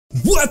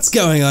What's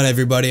going on,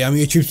 everybody? I'm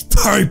YouTube's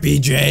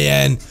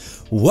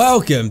popeyJN.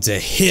 Welcome to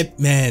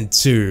Hitman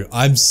 2.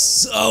 I'm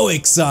so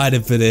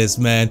excited for this,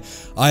 man.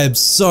 I am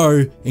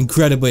so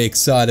incredibly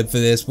excited for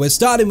this. We're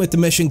starting with the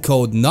mission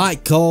called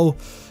Night Call.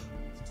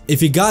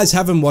 If you guys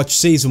haven't watched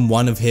season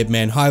 1 of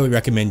Hitman, highly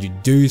recommend you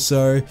do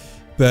so.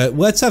 But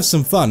let's have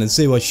some fun and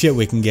see what shit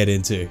we can get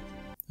into.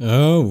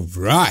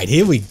 Alright,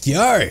 here we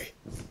go.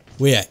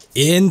 We are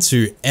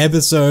into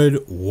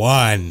episode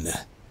 1.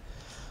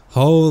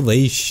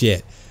 Holy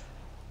shit.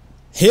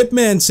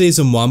 Hitman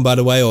Season 1, by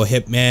the way, or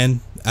Hitman,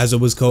 as it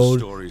was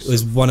called,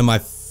 was one of my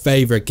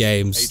favorite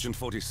games. Agent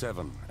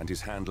 47 and his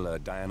handler,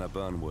 Diana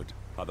Burnwood,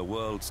 are the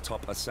world's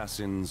top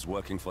assassins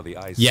working for the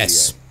ICA.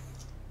 Yes.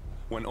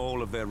 When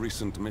all of their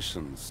recent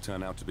missions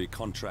turn out to be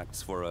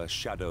contracts for a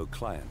shadow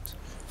client,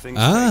 things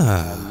take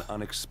an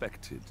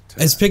unexpected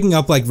turn. It's picking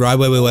up like right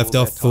where we left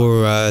off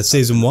for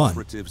Season 1.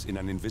 Operatives in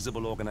an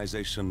invisible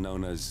organization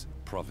known as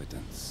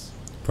Providence.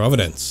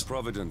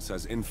 Providence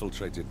has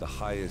infiltrated the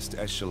highest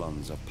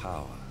echelons of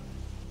power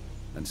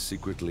and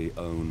secretly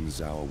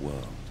owns our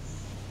world.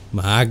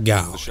 My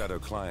God. The shadow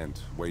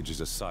client wages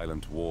a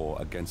silent war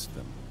against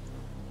them.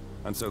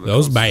 And so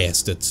those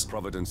bastards.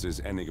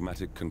 Providence's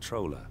enigmatic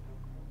controller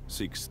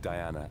seeks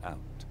Diana out.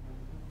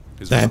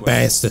 That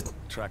bastard.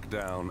 Track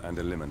down and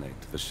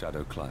eliminate the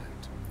shadow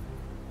client.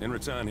 In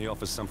return, he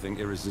offers something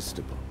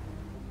irresistible.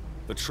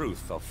 The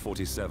truth of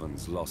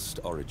 47's lost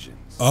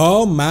origins.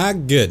 Oh my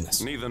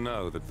goodness. Neither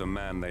know that the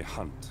man they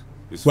hunt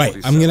is Wait,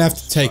 I'm gonna have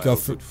to take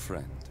off.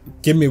 Friend.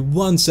 Give me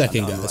 1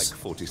 second, guys. Unlike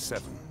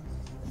 47,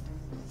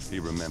 he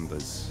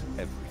remembers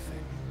everything.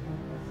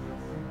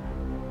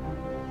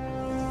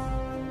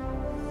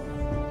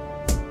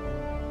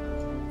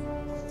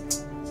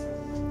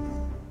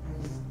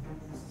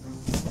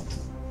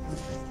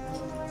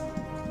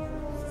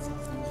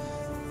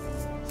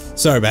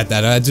 Sorry about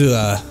that. I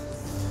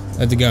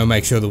had to go and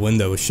make sure the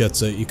window was shut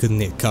so you couldn't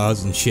hear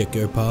cars and shit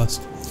go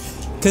past.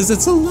 Because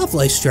it's a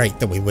lovely street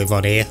that we live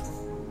on here.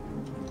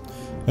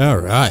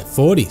 Alright,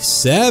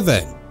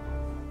 47.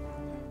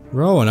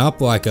 Rolling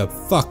up like a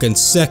fucking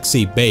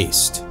sexy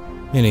beast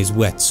in his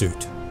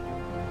wetsuit.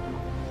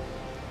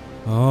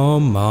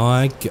 Oh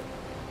my god.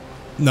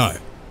 No.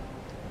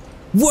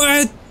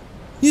 What?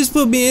 You just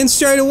put me in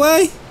straight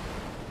away?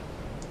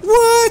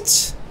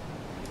 What?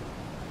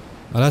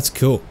 Oh, that's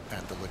cool.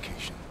 At the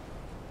location.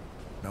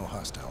 No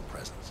hostile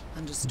presence.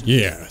 Understood.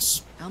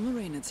 Yes. Alma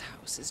Reynard's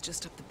house is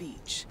just up the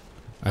beach.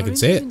 I can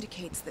see it.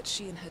 Indicates that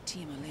she and her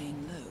team are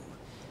laying low,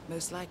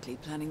 most likely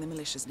planning the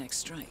militia's next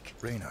strike.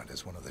 Reynard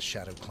is one of the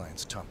shadow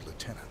client's top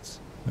lieutenants.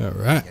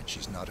 Alright. Yet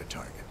she's not a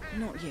target.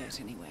 Not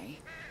yet, anyway.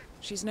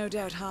 She's no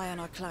doubt high on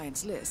our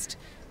client's list,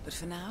 but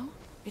for now,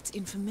 it's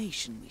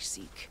information we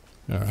seek.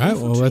 Alright,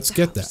 well, let's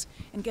get that.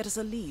 And get us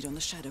a lead on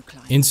the shadow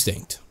client.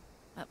 Instinct.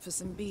 Up for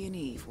some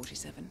B&E,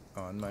 47.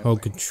 On my Hold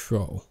way.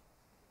 control.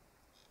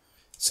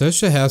 Search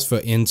the house for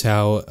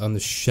intel on the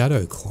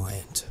shadow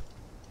client.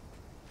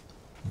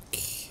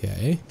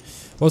 Okay.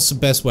 What's the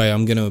best way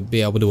I'm gonna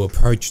be able to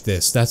approach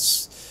this?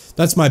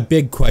 That's my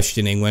big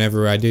questioning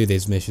whenever I do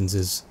these missions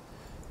is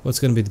what's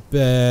gonna be the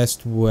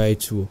best way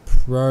to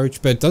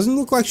approach. But it doesn't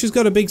look like she's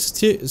got a big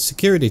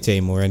security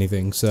team or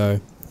anything, so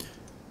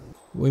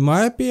we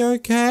might be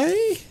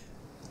okay.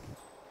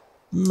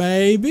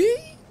 Maybe?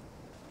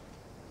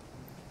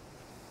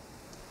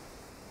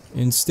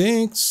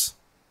 Instincts.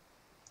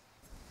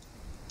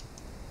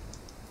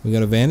 We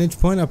got a vantage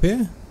point up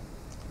here.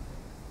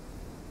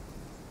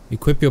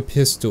 Equip your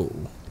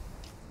pistol.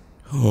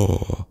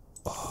 Oh,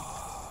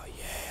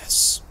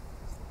 yes.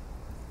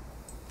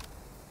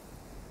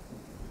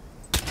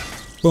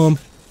 Boom.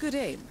 Good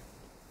aim.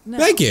 Now,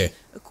 Thank you.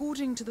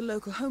 According to the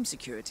local home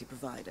security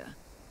provider,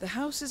 the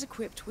house is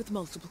equipped with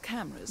multiple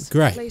cameras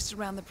Great. placed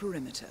around the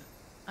perimeter.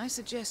 I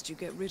suggest you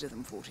get rid of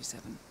them,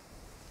 47.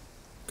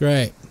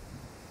 Great.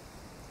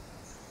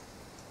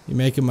 You're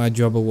making my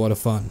job a lot of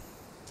fun.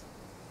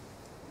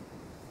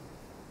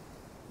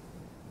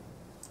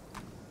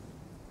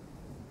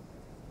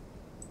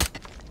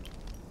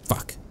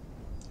 Fuck.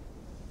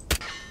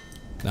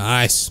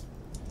 Nice.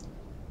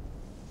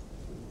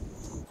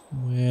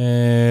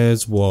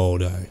 Where's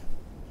Waldo?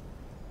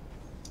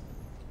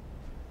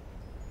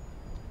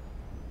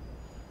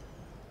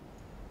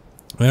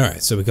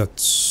 Alright, so we got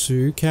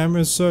 2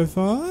 cameras so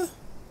far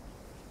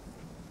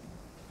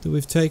that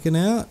we've taken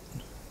out.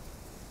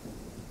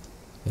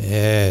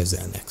 There's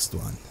our next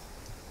one.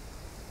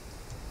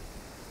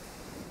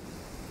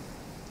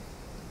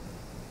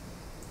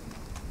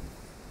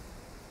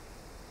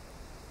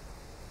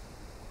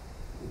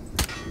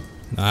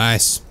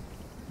 Nice.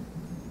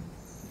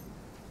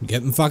 I'm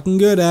getting fucking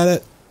good at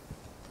it.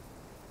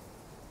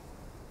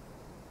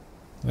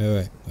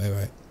 Wait.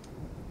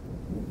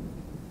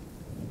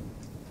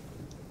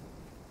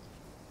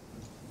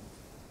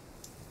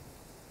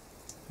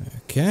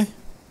 Okay.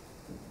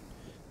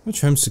 How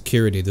much home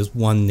security does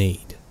one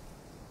need?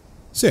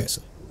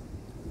 Seriously.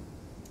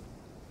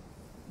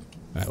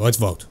 Alright, let's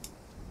vote.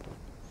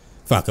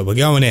 Fuck it, we're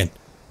going in.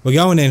 We're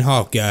going in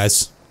hot,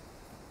 guys.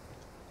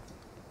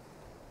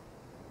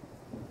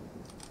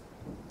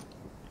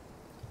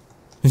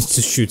 He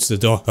just shoots the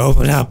door.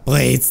 Open up,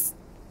 please.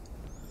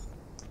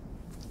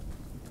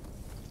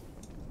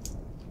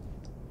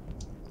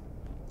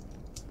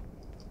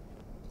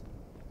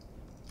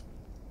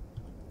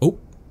 Oh.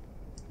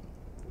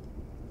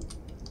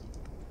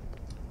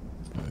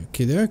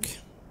 Okie doke.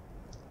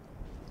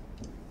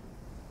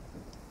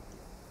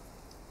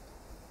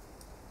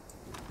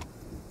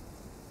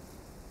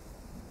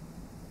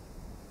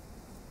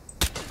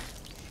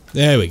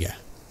 There we go.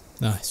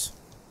 Nice.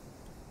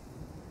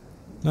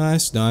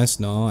 Nice, nice,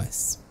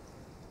 nice.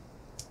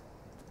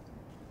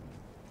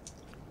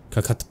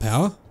 Can I cut the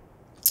power?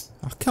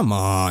 Oh, come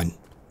on.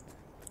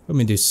 Let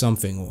me do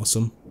something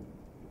awesome.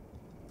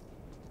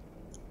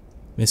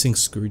 Missing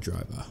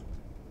screwdriver.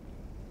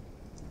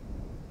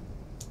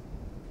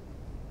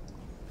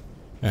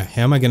 Alright,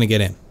 how am I gonna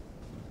get in?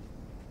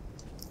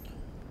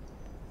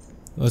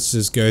 Let's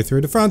just go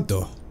through the front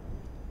door.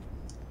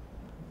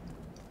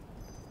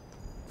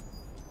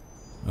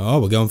 Oh,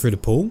 we're going through the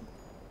pool?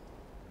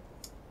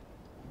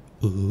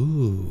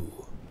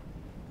 Ooh.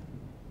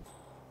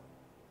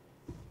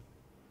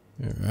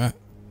 Alright.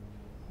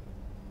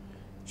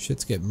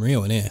 Shit's getting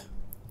real in here.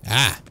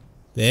 Ah!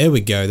 There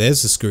we go.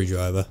 There's the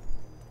screwdriver.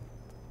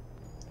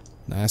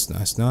 Nice,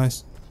 nice,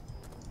 nice.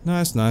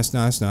 Nice, nice,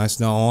 nice, nice,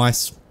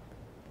 nice.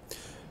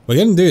 We're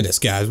gonna do this,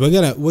 guys.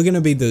 We're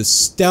gonna be the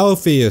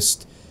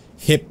stealthiest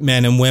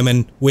hitmen and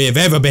women we have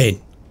ever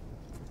been.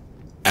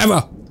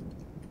 Ever!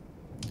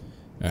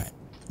 Alright.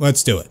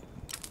 Let's do it.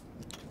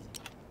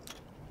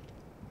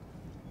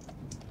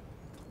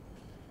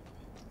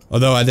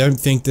 Although I don't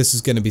think this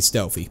is going to be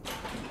stealthy.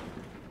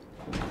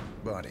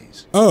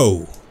 Bodies.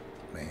 Oh.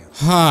 Male.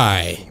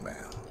 Hi.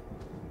 Female.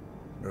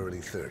 Early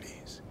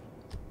 30s.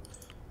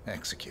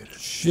 Executed.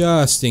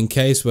 Just in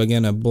case we're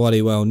going to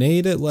bloody well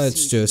need it,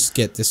 let's just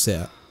get this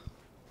out.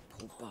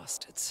 Poor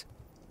bastards.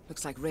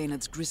 Looks like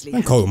Reynard's grisly.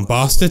 Don't call them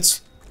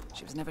bastards.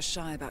 She was never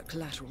shy about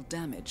collateral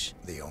damage.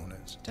 The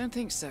owners. Don't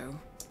think so.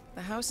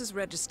 The house is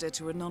registered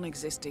to a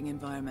non-existing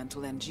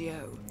environmental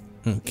NGO.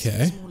 Okay.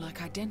 This more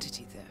like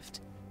identity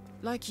theft.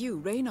 Like you,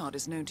 Reynard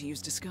is known to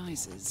use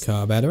disguises.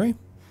 Car battery.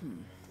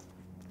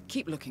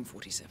 Keep looking,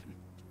 47.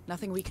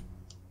 Nothing we can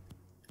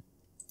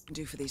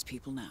do for these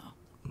people now.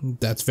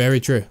 That's very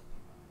true.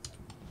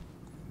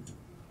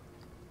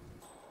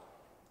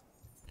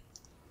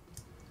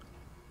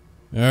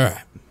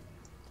 Alright.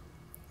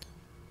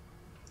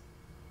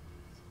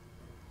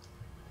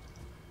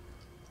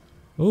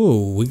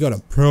 Oh, we got a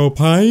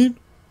propane.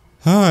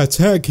 High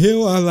tech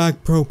hill, I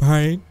like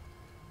propane.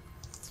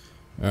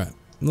 Alright,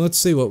 let's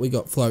see what we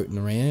got floating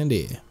around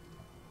here.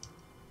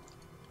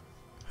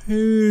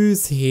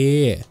 Who's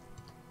here?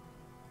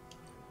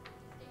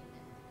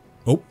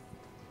 Oh.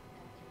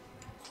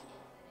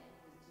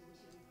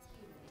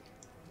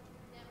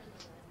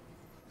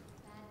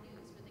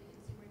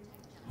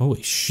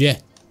 Holy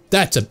shit.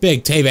 That's a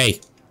big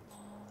TV.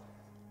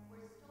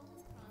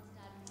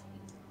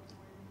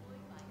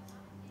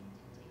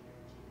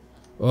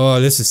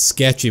 Oh, this is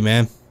sketchy,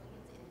 man.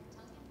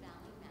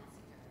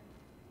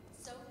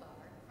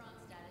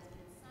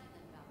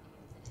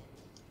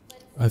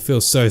 I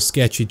feel so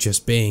sketchy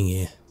just being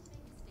here.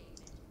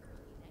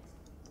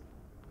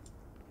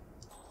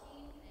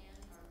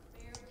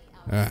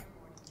 Alright.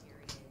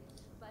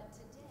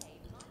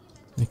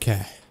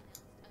 Okay.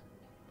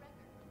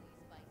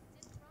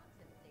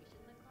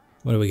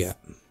 What do we got?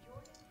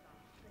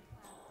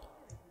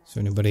 Is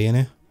there anybody in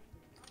here?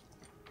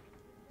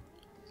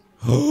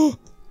 Oh!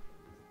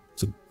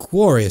 It's a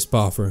glorious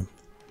bathroom.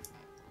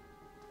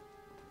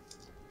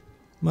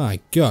 My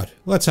god,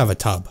 let's have a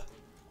tub.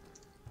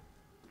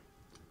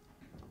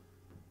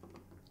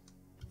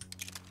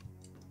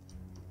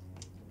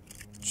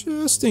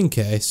 Just in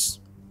case.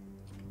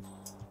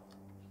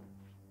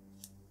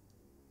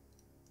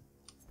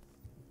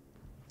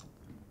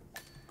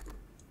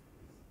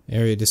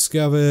 Area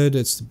discovered,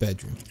 it's the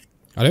bedroom.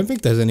 I don't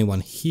think there's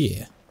anyone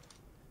here.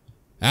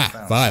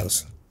 Ah,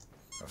 files.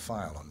 A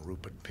file on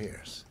Rupert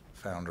Pierce,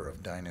 founder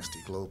of Dynasty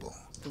Global.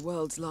 The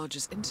world's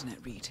largest internet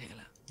retailer.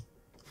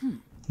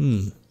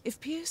 If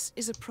Pierce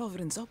is a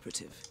Providence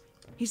operative,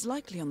 he's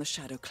likely on the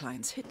Shadow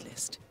Client's hit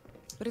list.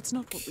 But it's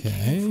not what we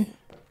came for.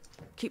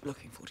 Keep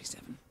looking,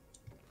 47.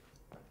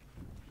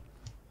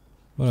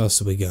 What else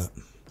do we got?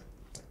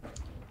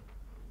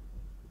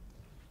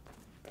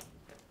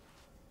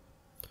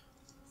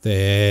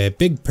 The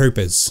big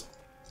poopers.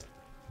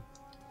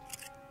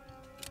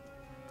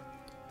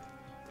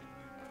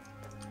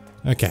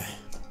 Okay.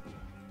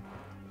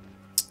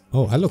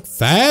 Oh, I look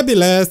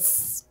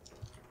fabulous.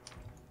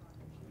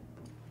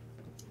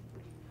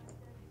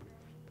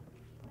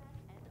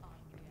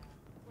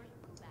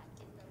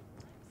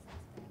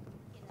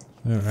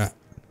 All right.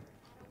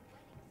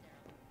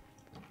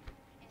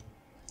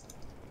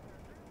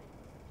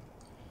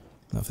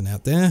 Nothing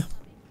out there.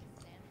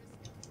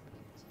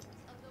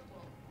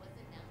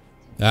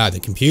 Ah, the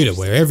computer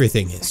where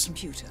everything is.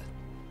 Computer.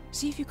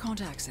 See if you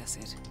can't access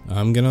it.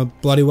 I'm gonna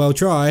bloody well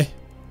try.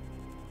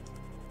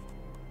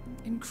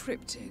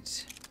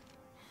 Encrypted.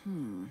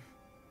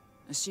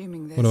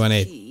 Assuming there's What do I a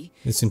need? key,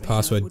 Missing Reynard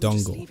password wouldn't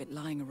just dongle. leave it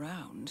lying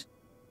around.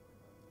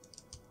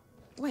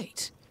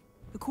 Wait.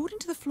 According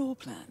to the floor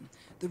plan,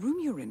 the room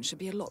you're in should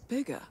be a lot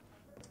bigger.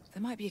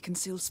 There might be a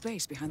concealed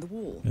space behind the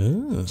wall.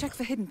 Oh. Check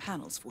for hidden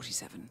panels,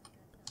 47.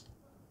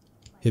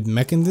 Hidden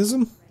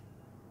mechanism?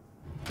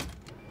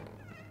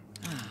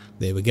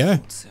 There we go.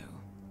 So,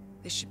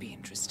 this should be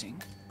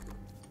interesting.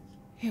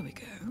 Here we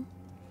go.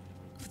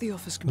 For the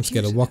office Let's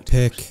computer. get a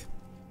lockpick.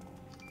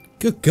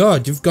 Good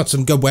God, you've got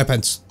some good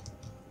weapons.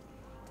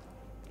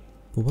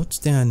 But what's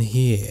down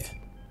here?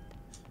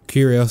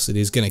 Curiosity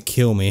is gonna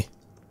kill me.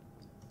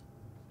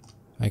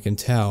 I can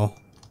tell.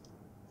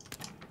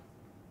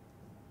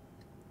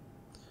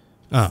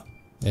 Ah,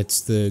 it's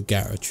the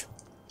garage.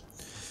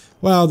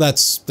 Well,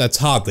 that's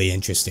hardly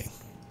interesting.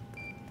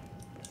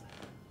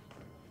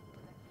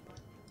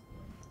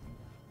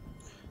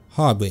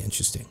 Hardly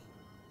interesting.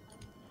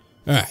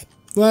 Alright,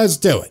 let's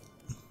do it.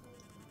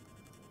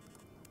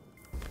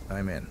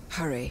 I'm in.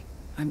 Hurry.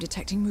 I'm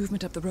detecting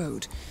movement up the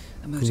road.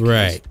 A motorcade,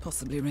 Right.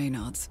 possibly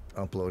Reynard's.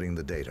 Uploading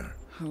the data.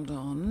 Hold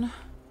on.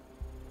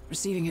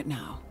 Receiving it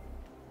now.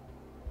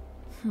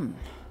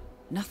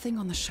 Nothing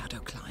on the shadow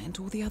client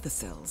or the other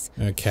cells.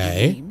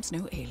 Okay. No names,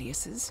 no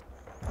aliases.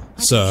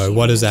 I So, don't see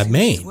what does that who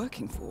she's mean?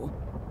 Working for.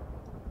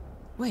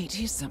 Wait,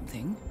 here's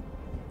something.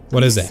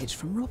 What is A that? message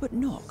from Robert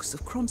Knox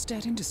of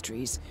Kronstadt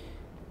Industries.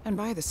 And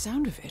by the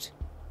sound of it,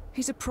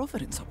 he's a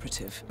Providence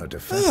operative. A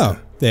defender. Oh,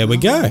 there we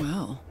Oh, go.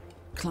 well,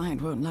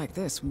 client won't like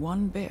this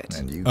one bit.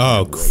 And you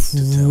Oh can't wait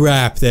to tell.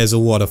 crap, there's a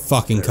lot of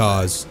fucking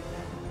cars.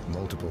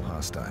 Multiple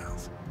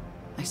hostiles.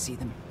 I see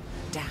them.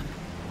 Damn. Oh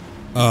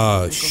We've got all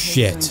we're going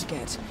shit. to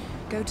get.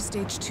 Go to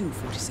stage 2,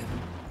 47.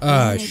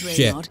 Ah, Eliminate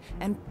shit. Reynard,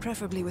 and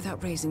preferably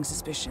without raising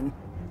suspicion.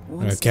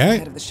 One step Okay.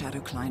 ahead of the shadow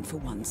client for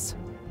once.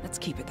 Let's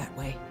keep it that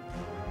way.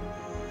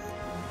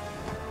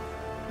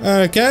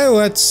 Okay,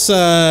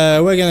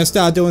 we're gonna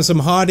start doing some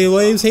hardy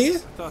leaves here.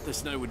 Thought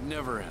this night would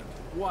never end.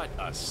 What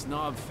a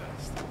snob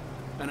fest.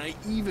 And I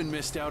even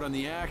missed out on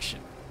the action.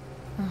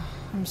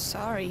 I'm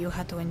sorry you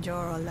had to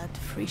endure all that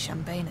free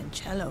champagne and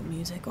cello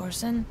music,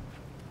 Orson.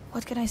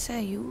 What can I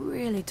say? You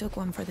really took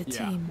one for the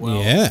team. Well,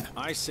 Yeah.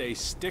 I say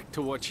stick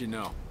to what you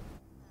know.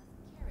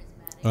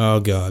 Oh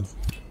god.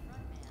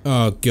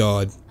 Oh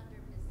god.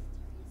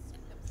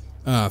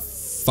 Ah,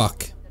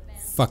 fuck.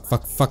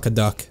 Fuck a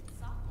duck.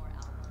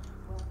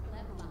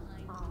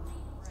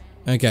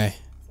 Okay.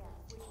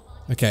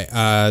 Okay,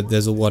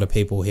 there's a lot of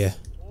people here.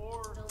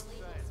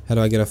 How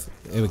do I get off?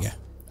 There we go.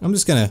 I'm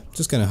just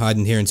gonna hide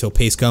in here until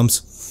peace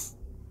comes.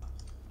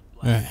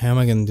 Alright, how am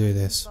I gonna do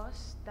this?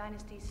 Boss,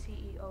 Dynasty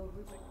CEO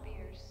Rupert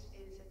Pierce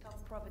is a top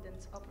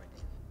Providence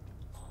operative,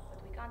 but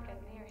we can't get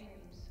near him,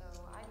 so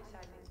I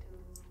decided to,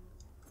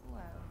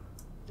 well,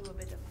 do a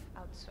bit of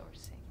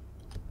outsourcing.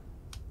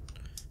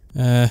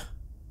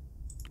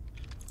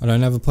 I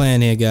don't have a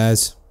plan here,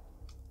 guys.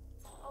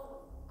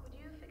 Oh, could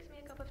you fix me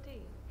a cup of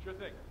tea? Sure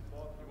thing.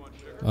 Well, you want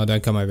sugar? Oh,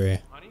 don't come over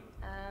here. Honey?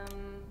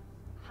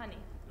 Honey.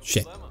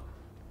 Shit.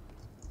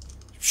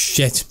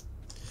 Shit.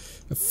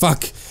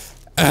 Fuck.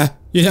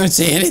 You don't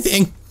see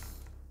anything.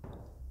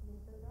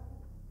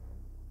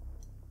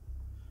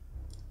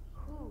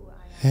 Who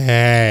I am?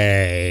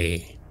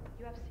 Hey.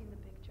 You have seen the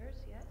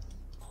pictures, yes?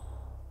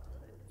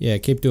 Yeah,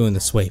 keep doing the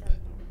sweep.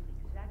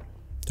 Exactly.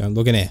 Don't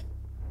look in here.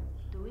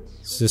 Do it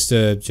It's just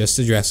a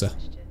dresser.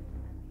 question. And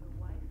your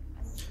wife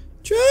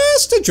and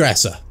Just a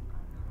dresser.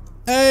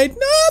 Ain't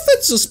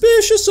nothing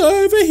suspicious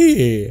over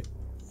here.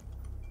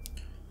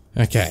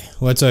 Okay,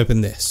 let's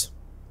open this.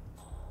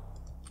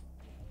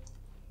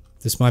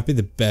 This might be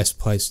the best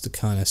place to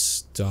kind of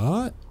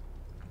start.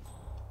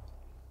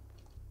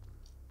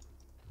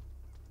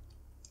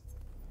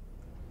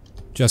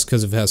 Just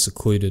because of how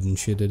secluded and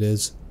shit it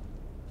is.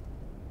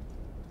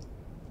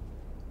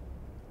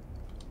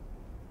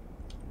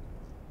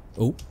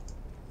 Oh.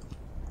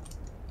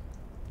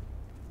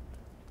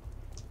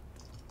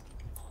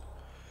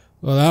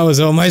 Well, that was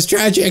almost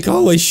tragic.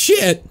 Holy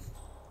shit.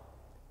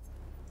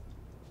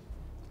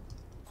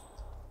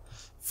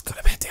 Forgot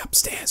about the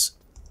upstairs.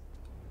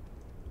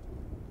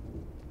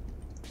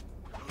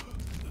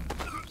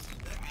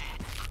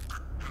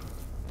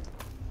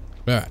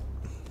 Alright.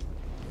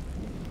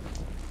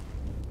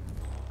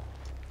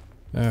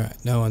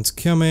 Alright, no one's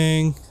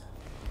coming.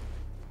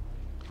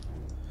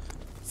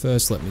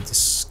 First, let me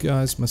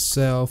disguise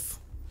myself.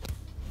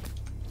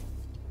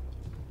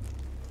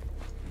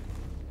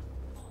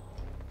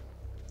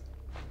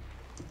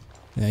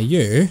 Now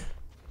you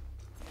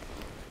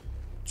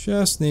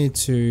just need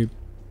to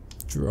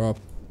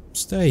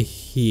stay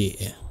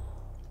here.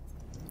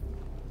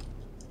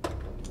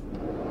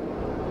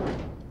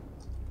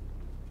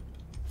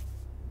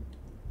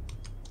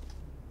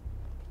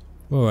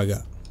 What do I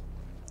got?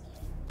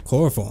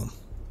 Chloroform.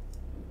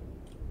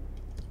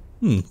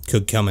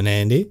 Could come in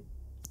handy,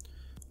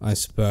 I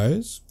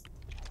suppose.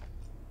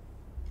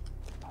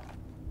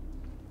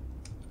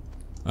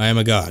 I am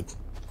a god.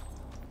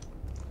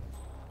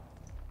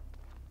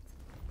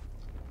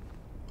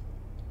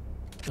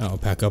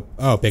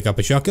 I'll pick up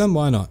a shotgun,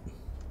 why not?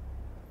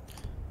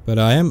 But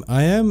I am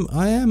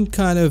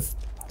kind of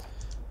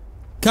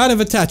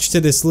attached to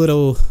this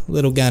little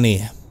gun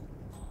here.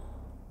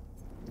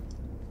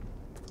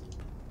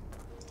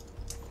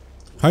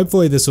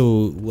 Hopefully this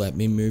will let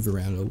me move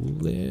around a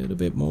little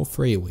bit more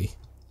freely.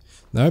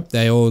 Nope,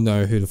 they all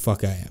know who the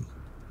fuck I am.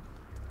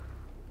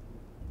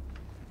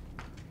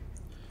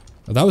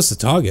 Oh, that was the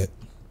target.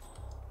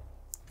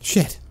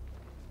 Shit.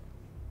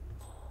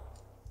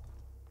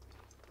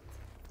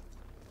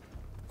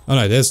 Oh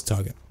no, there's the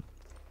target.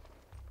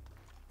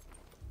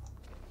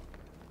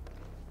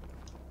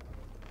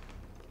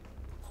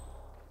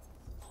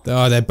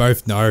 Oh, they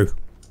both know.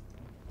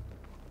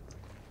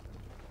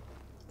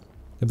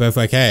 They're both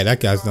like, hey, that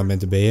guy's not meant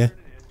to be here.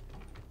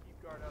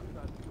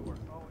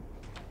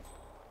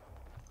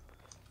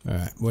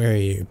 Alright, where are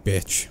you,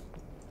 bitch?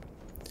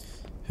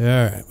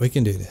 Alright, we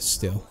can do this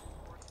still.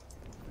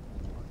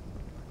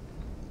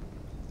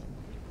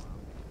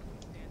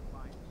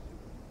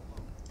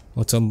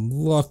 Let's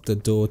unlock the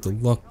door with the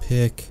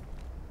lockpick.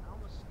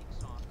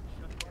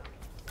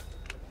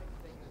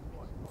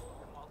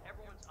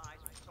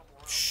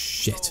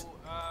 Shit.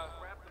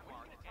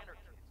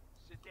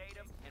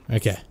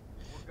 Okay.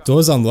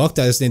 Door's unlocked,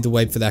 I just need to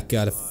wait for that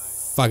guy to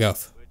fuck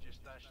off.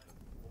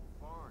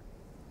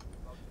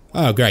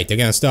 Oh great, they're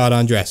gonna start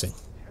undressing.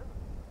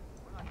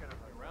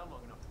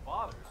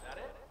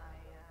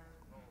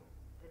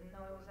 Didn't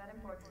know it was that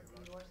important to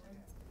you, Orson.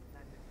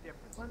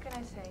 What can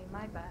I say?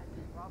 My bad.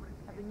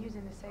 I've been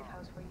using the safe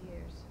house for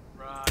years.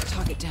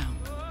 Target down.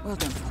 Well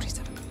done,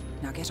 47.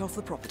 Now get off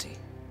the property.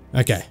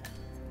 Okay.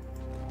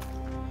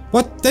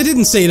 What? They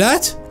didn't see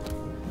that?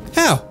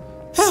 How?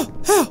 How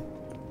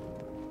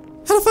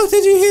the fuck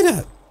did you hear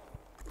that?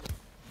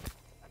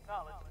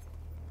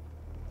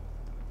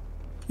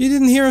 You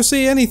didn't hear or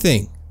see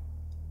anything.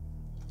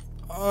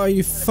 Oh,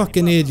 you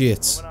fucking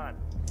idiots.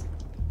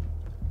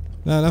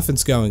 No,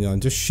 nothing's going on.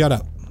 Just shut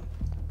up.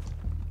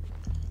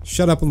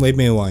 Shut up and leave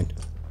me alone.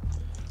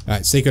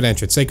 Alright, secret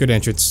entrance, secret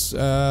entrance.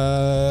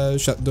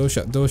 Shut door,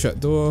 shut door, shut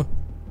door.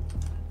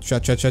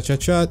 Shut.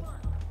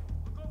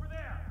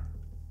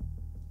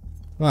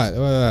 Right,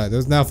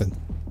 there's nothing.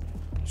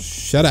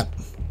 Shut up.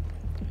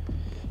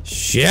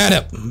 Shut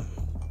up.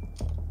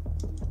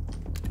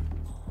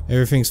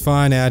 Everything's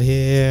fine out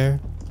here.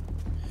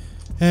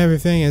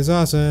 Everything is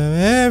awesome.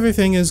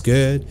 Everything is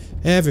good.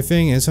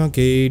 Everything is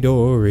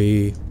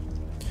hunky-dory.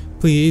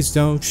 Please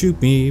don't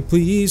shoot me.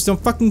 Please don't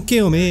fucking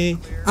kill me.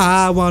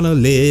 I wanna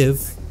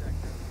live.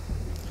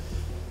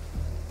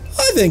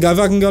 I think I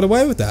fucking got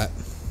away with that.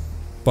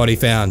 Body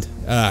found.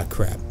 Ah,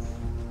 crap.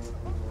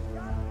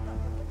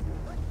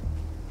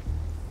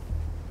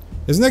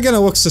 Isn't it gonna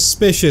look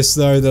suspicious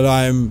though that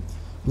I'm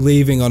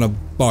leaving on a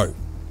boat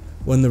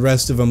when the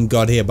rest of them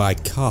got here by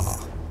car?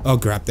 Oh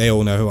crap, they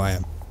all know who I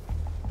am.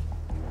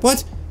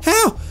 What?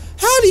 How?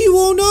 How do you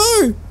all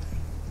know?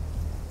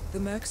 The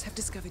mercs have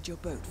discovered your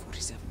boat,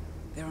 47.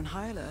 They're on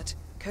high alert,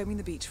 combing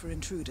the beach for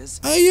intruders.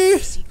 Are you?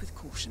 Proceed with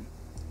caution.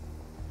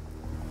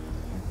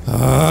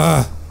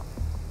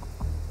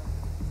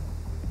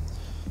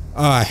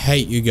 I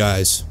hate you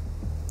guys.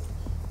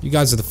 You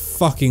guys are the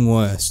fucking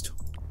worst.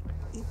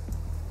 Do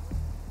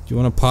you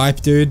want a pipe,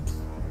 dude?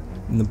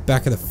 In the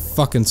back of the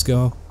fucking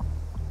skull?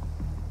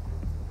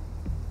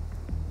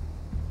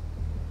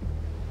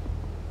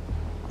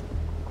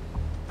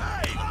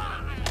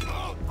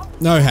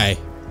 No hey.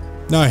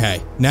 No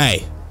hey.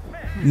 Nay.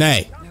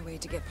 Nay. No way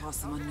to get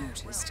past them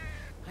unnoticed.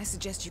 I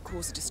suggest you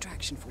cause a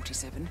distraction,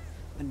 47,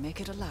 and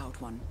make it a loud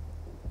one.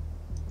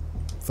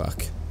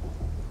 Fuck.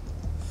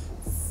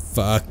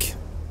 Fuck.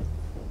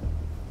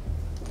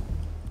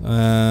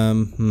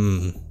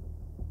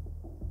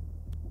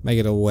 Make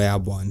it a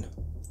loud one.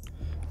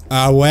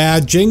 A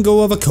loud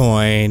jingle of a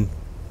coin.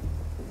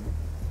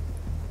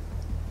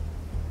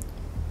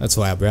 That's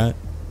loud, right?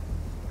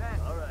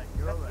 Alright,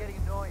 you're all getting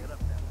annoying. Better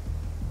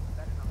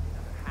not be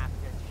another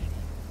half-dead sheep.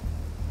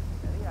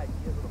 Any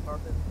ideas of the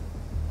purpose?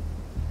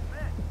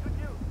 Man, good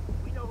news.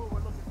 We know who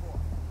we're looking for.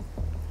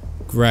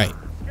 Great.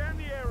 Scan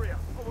the area.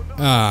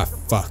 Ah,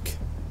 fuck.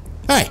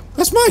 Hey,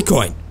 that's my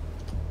coin!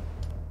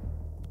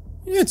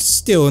 You had to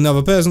steal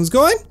another person's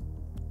coin?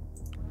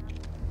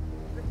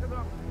 Listen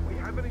up. We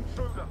have an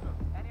intruder.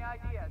 Any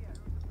ideas? Who's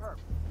the perp?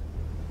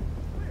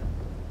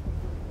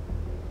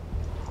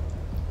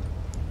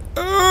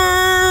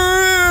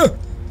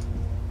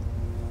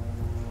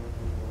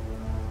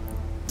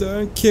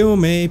 Don't kill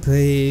me,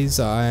 please.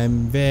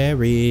 I'm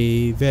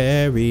very,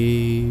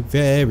 very,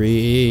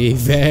 very,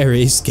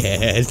 very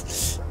scared.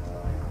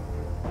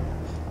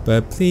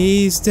 But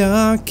please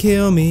don't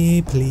kill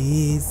me,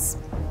 please.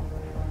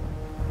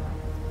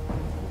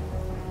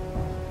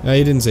 Oh,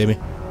 you didn't see me.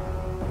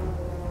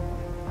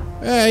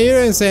 Hey, you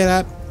didn't say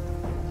that.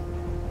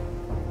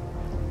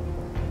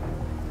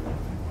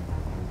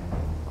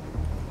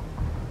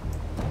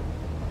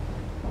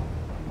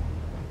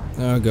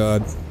 Oh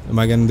god. Am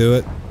I gonna do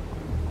it?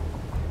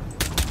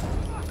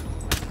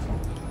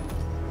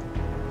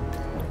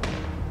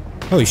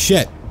 Holy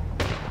shit.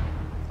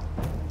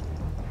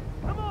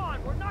 Come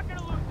on, we're not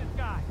gonna lose this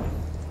guy.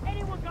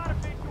 Anyone got a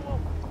visual?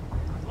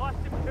 Lost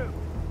him too.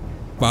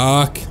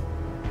 Fuck.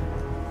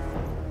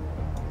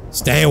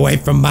 Stay away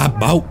from my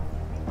boat.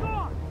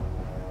 How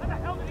the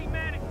hell did he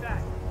manage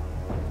that?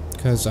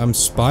 Cause I'm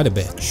Spider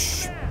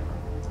Bitch.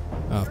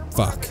 Oh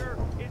fuck.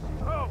 It's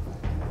toast.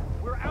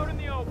 We're out in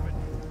the open.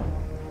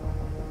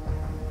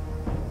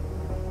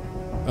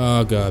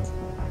 Oh god.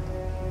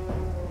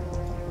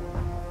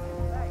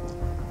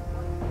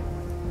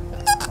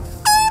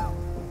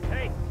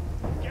 Hey,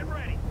 get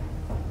ready.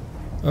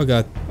 Oh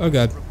god. Oh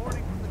god.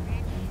 Reporting from the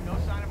beach. No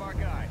sign of our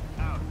guy.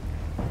 Out.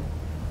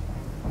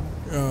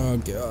 Oh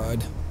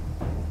god.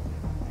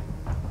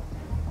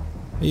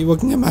 Are you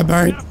looking at my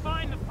bird? Gotta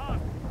find the pub.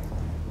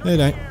 No,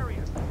 don't.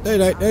 No,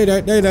 don't. No,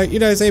 don't. No, don't. You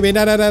don't see me.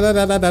 No, no, no, no,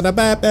 no, no, no, no,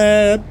 bap,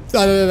 bap.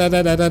 No, no,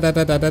 no, no, no, no,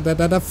 no, no, no,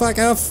 no, no, fuck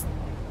off.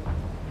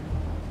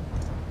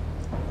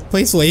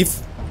 Please leave.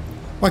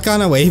 Why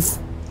can't I leave?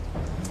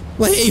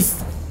 Leave.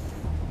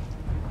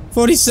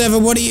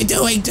 47, what are you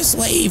doing? Just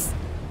leave.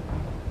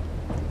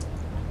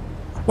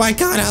 Why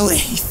can't I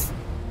leave?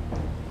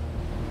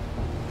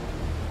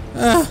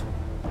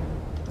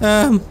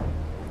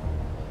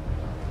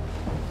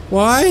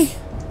 Why?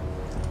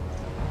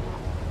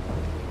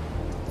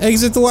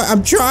 Exit the way.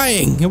 I'm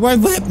trying. It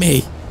won't let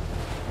me.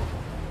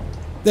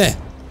 There.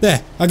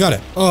 There. I got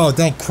it. Oh,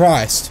 thank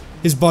Christ.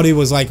 His body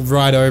was like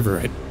right over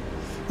it.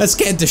 That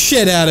scared the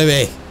shit out of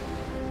me.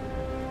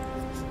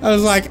 I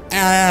was like,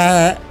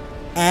 I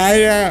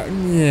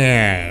don't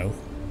know.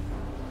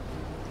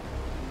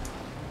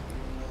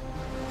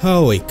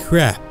 Holy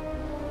crap.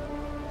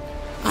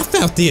 I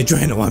felt the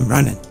adrenaline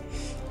running.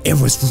 It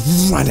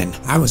was running.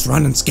 I was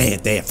running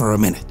scared there for a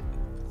minute.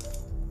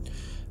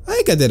 I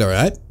think I did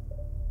alright.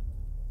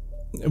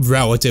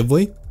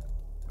 Relatively.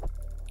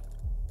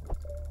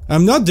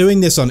 I'm not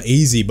doing this on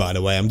easy, by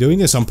the way. I'm doing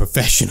this on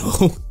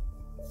professional.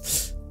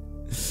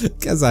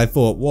 Because I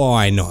thought,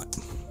 why not?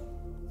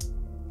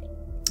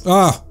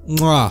 Ah,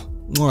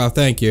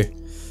 thank you.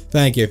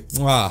 Thank you.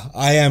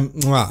 I am,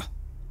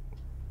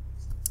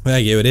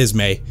 Thank you, it is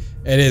me.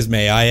 It is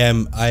me. I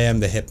am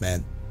the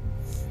Hitman.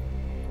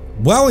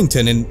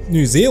 Wellington in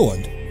New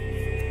Zealand.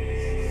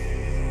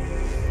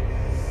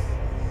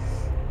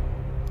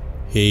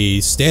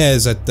 He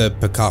stares at the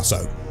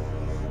Picasso.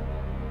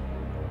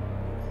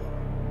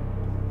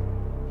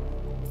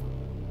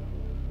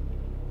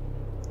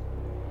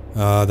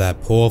 Oh,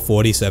 that poor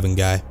 47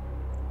 guy.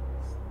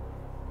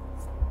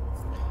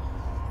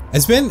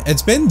 It's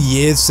been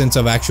years since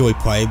I've actually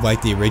played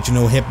like the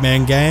original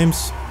Hitman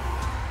games.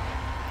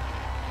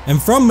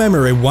 And from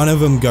memory, one of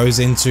them goes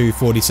into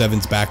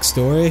 47's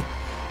backstory.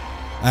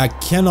 I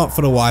cannot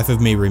for the life of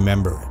me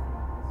remember it.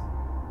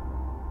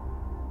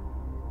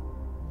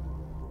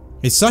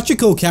 He's such a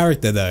cool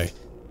character though.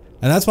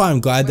 And that's why I'm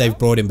glad they've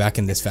brought him back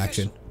in this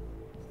faction.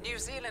 New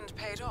Zealand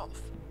paid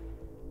off.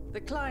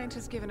 The client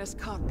has given us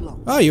carte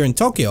blanche. Oh, you're in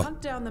Tokyo.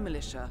 Hunt down the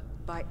militia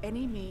by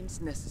any means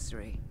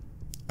necessary.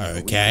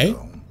 Okay.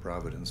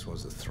 Providence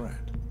was a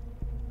threat.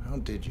 How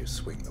did you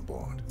swing the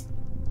board?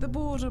 The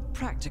board are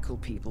practical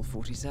people,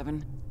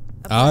 47.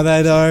 Are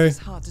they though?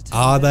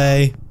 Are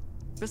they?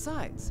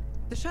 Besides,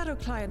 the Shadow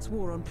Client's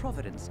war on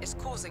Providence is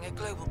causing a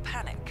global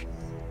panic.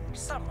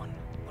 Someone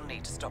will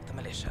need to stop the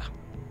militia.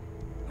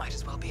 Might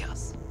as well be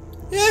us.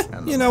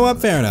 Yeah, you know what?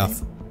 Fair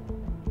enough.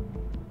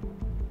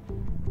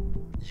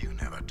 You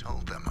never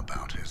told them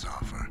about his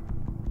offer.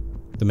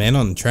 The man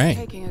on the train.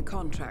 Taking a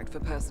contract for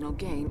personal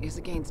gain is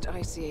against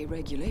ICA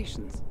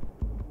regulations.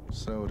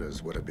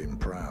 Sodas would have been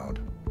proud.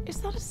 Is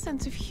that a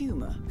sense of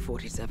humor,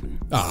 47?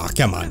 Ah, oh,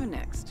 come Whatever on.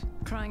 next?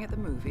 Crying at the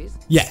movies?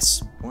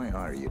 Yes. Why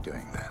are you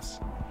doing this?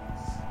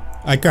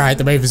 I cry at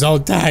the movies all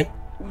the time.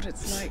 What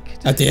it's like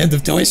to At the end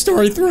of Toy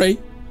Story 3.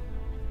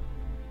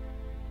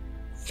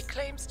 He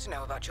claims to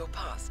know about your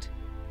past.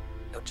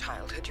 Your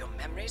childhood, your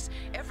memories,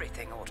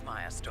 everything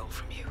Ortmeyer stole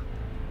from you.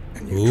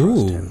 And you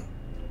trust him?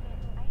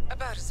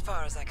 About as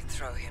far as I can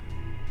throw him.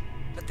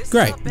 But this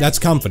Great, is our that's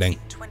best comforting. in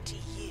 20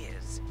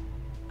 years.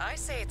 I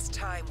say it's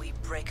time we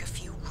break a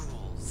few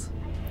rules.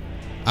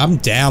 I'm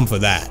down for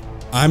that.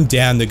 I'm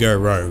down to go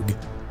rogue.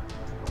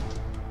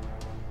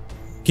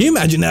 Can you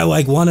imagine how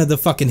like one of the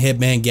fucking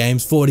Hitman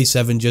games,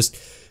 47, just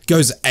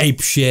goes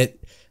ape shit,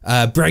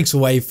 breaks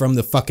away from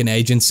the fucking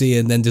agency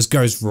and then just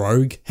goes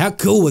rogue? How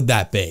cool would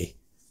that be?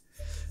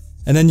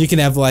 And then you can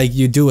have like,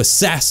 you do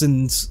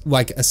assassins,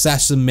 like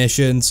assassin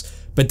missions,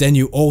 but then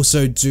you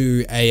also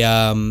do a,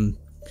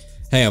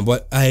 hang on,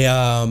 what,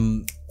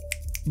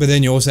 but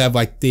then you also have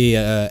like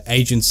the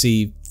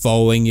agency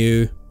following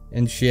you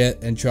and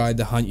shit and trying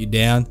to hunt you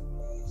down.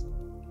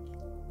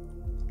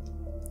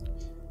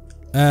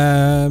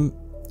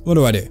 What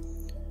do I do?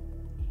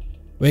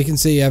 We can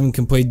see you haven't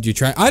completed your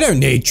training. I don't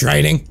need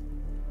training.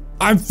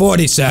 I'm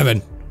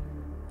 47.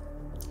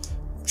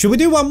 Should we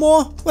do one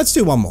more? Let's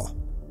do one more.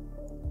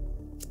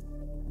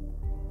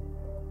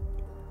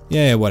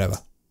 Yeah, whatever.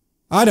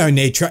 I don't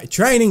need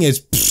training is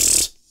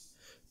pfft.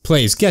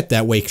 Please get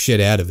that weak shit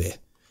out of here.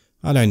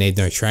 I don't need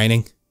no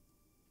training.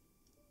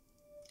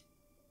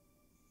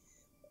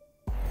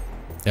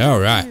 All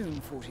right.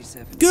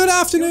 27. Good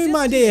afternoon,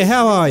 my dear.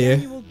 How are you?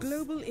 Annual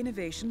Global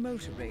Innovation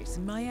Motor Race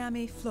in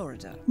Miami,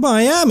 Florida.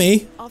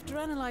 Miami? After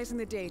analyzing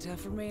the data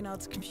from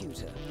Reynard's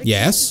computer, the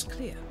Yes. case is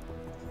clear.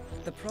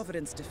 The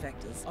Providence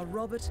defectors are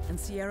Robert and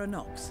Sierra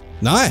Knox.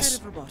 Nice.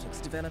 Head of robotics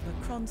developer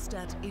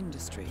Kronstadt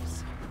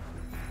Industries.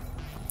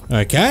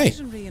 Okay.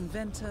 Visionary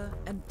inventor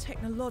and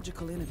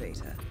technological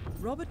innovator,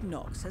 Robert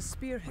Knox has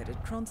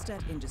spearheaded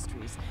Kronstadt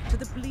Industries to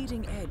the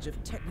bleeding edge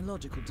of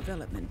technological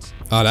development.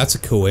 Oh, that's a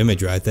cool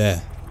image right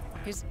there.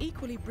 His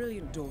equally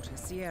brilliant daughter,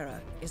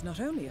 Sierra, is not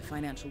only a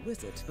financial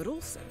wizard, but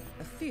also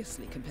a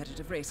fiercely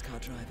competitive race car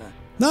driver.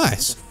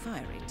 Nice. With a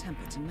fiery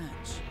temper to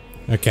match.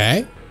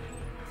 Okay.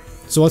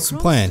 So what's the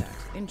plan?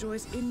 Kronstadt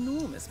enjoys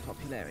enormous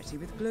popularity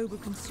with global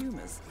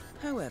consumers.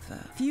 However,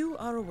 few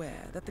are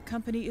aware that the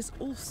company is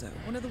also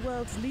one of the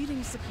world's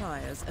leading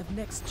suppliers of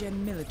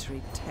next-gen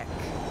military tech.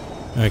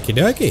 Okie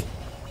dokie.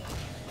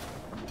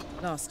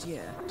 Last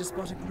year,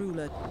 despotic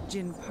ruler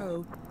Jin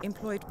Po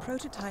employed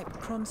prototype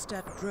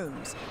Kronstadt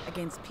drones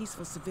against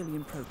peaceful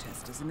civilian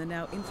protesters in the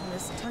now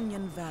infamous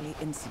Tunyon Valley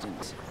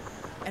incident.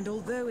 And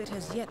although it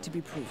has yet to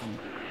be proven,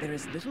 there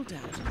is little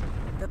doubt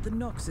that the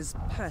Knoxes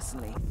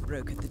personally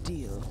brokered the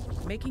deal,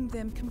 making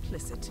them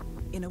complicit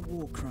in a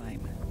war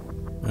crime.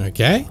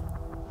 Okay.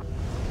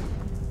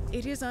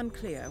 It is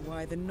unclear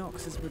why the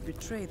Knoxes would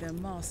betray their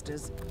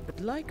masters, but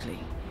likely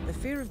the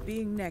fear of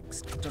being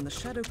next on the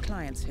Shadow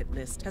Clients hit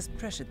list has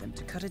pressured them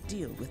to cut a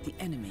deal with the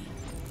enemy.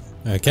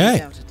 Okay.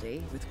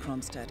 Undoubtedly, with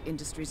Kronstadt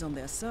Industries on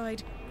their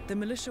side, the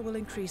militia will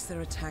increase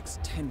their attacks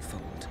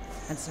tenfold,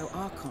 and so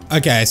our contract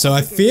Okay, so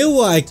I feel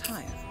like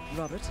retire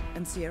Robert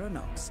and Sierra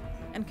Knox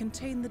and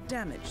contain the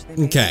damage they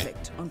may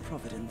inflict on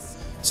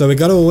Providence. So we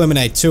got to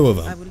eliminate 2 of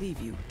I them. will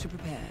leave you to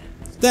prepare.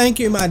 Thank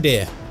you, my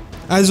dear.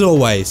 As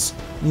always.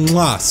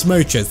 Mwah,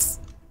 smooches.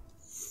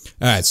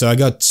 Alright, so I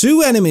got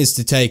 2 enemies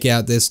to take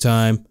out this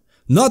time.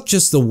 Not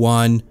just the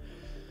one.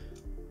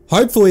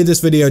 Hopefully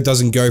this video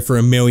doesn't go for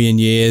a million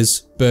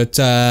years, but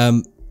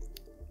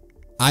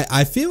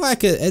I feel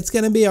like it's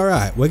gonna be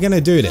alright. We're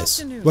gonna do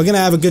this. We're gonna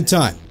have a good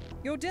time.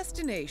 Your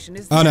destination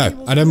is Oh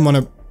no, I didn't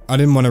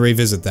want to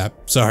revisit that.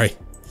 Sorry.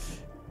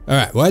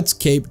 Alright, let's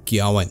keep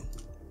going.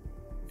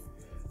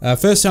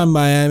 First time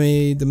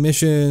Miami, the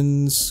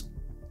missions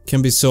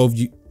can be solved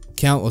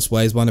countless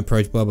ways. One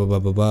approach, blah blah blah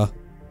blah blah.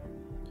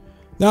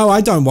 No,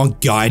 I don't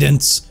want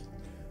guidance.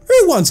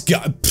 Who wants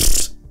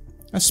guidance?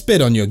 I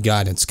spit on your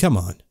guidance, come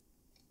on.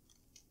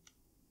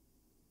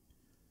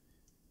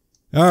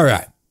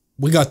 Alright,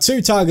 we got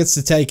 2 targets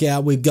to take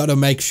out. We've got to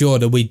make sure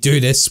that we do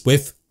this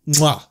with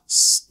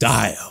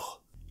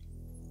style.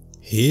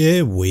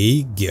 Here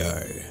we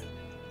go.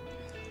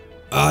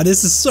 Ah,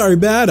 this is so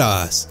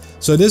badass.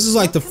 So this is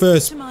like the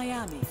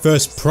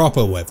first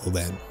proper level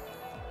then.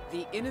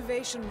 The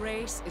innovation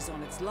race is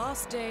on its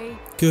last day.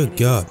 Good and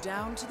God. it is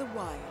down to the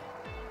wire.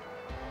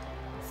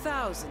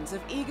 Thousands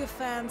of eager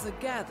fans are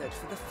gathered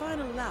for the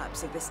final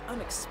laps of this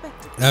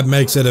unexpected. That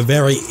makes it a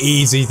very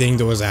easy thing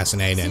to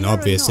assassinate in,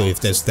 obviously, if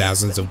there's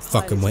thousands of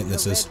fucking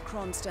witnesses.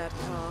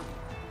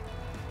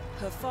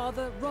 Her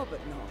father,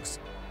 Robert Knox,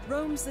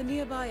 roams the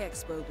nearby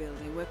expo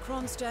building where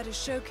Kronstadt is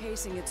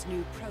showcasing its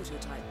new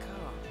prototype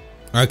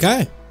car.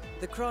 Okay.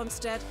 The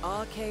Kronstadt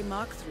RK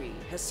Mark III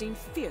has seen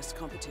fierce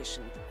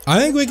competition. I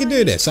think we can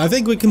do this. I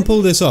think we can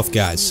pull this off,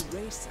 guys.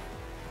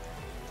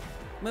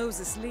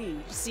 Moses Lee,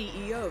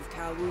 CEO of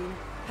Calhoun,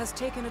 has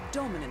taken a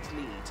dominant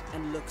lead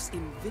and looks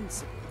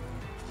invincible.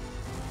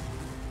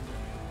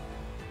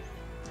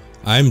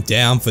 I'm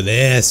down for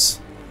this.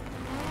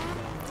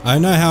 I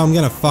don't know how I'm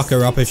gonna fuck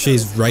her up if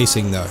she's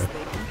racing though.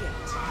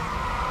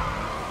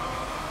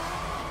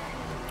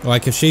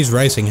 Like if she's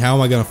racing, how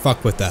am I gonna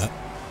fuck with that?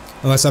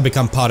 Unless I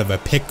become part of a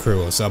pit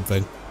crew or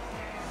something.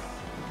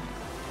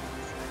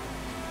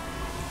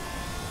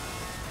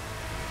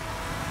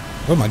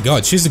 Oh my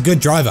god, she's a good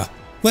driver.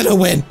 Let her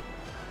win.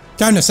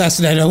 Don't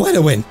assassinate her, let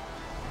her win.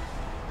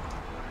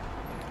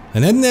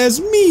 And then there's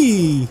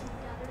me.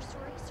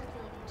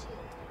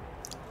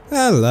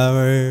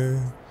 Hello.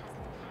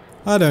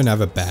 I don't have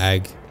a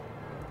bag.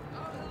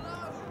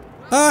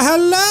 Oh,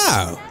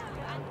 hello.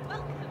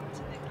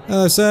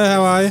 Hello, sir.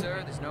 How are you?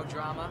 Sir, there's no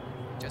drama.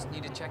 Just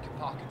need to check your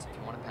pockets if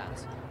you want to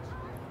pass.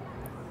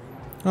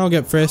 I'll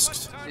get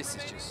frisked. This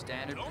is just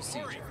standard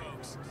procedure.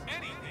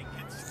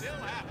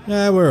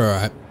 Yeah, we're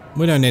alright.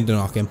 We don't need to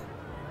knock him.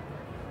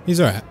 He's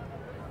alright.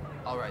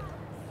 Alright.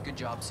 Good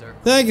job, sir.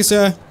 Thank you,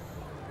 sir.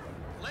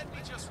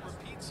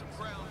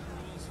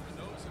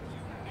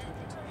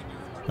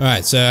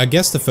 Alright, so I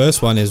guess the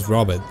first one is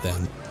Robert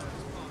then.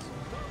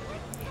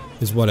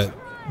 Is what it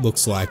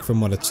looks like from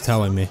what it's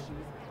telling me.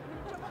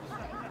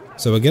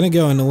 So we're gonna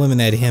go and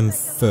eliminate him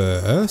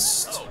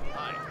first.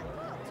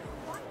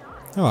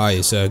 How are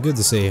you, sir? Good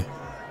to see you.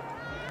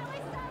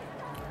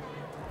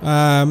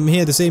 I'm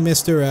here to see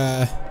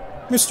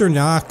Mr.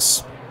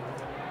 Knox.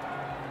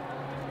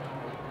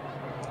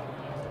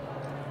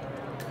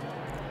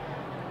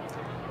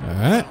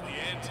 Alright.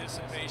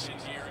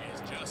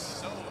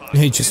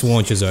 He just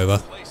launches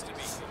over.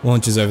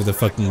 Launches over the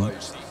fucking...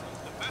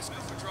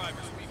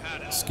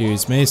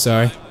 Excuse me,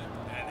 sorry.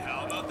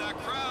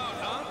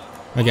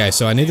 Okay,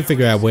 so I need to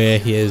figure out where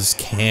his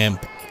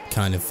camp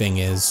kind of thing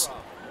is.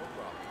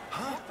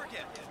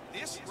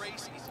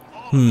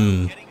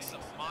 I'm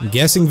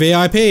guessing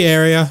VIP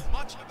area.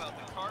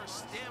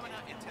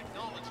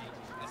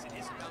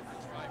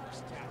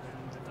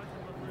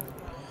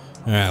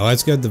 Alright,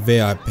 let's go to the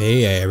VIP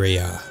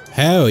area.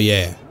 Hell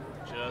yeah.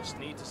 Just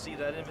need to see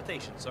that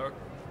invitation, sir.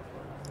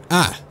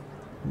 Ah!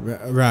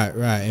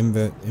 Right,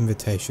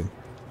 invitation.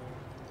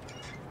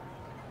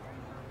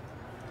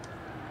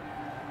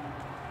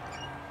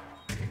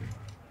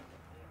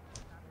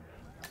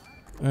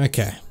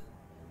 Okay.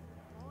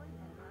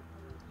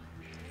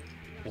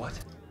 What?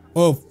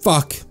 Oh,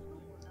 fuck.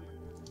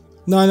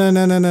 No,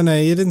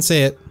 you didn't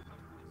see it.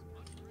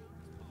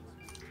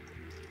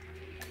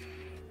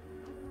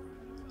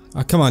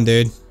 Oh, come on,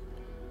 dude.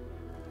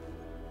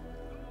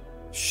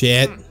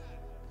 Shit.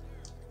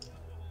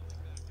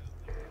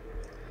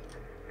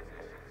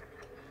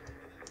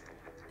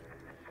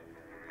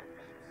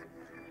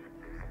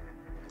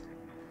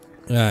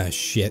 Ah,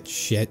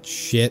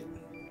 shit.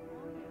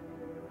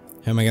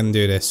 How am I gonna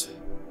do this?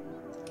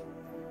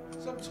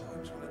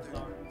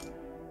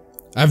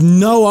 I have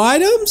no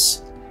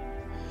items?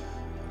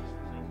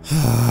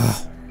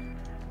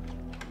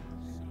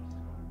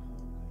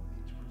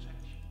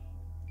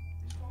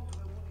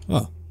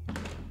 Oh.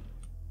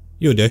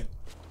 You'll do.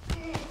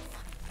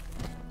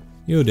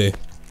 You'll do.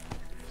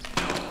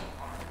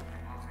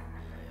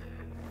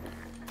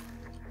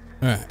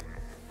 Alright.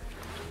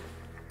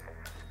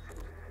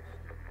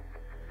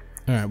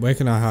 Alright, where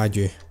can I hide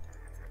you?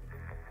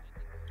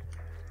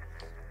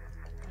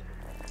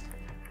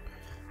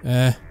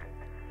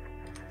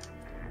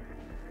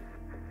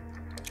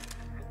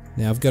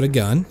 Now I've got a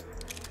gun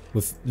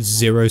with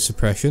 0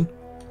 suppression.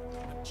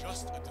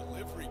 Just a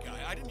delivery guy.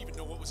 I didn't even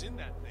know what was in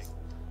that thing.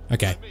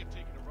 Okay. I may have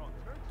taken a wrong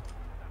turn.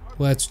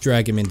 Let's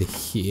drag him into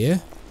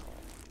here.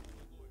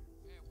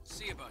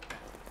 See about that.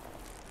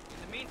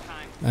 In the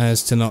meantime,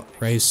 As to not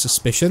raise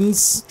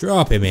suspicions.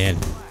 Drop him in.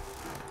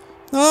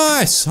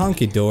 Nice!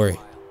 Hunky dory.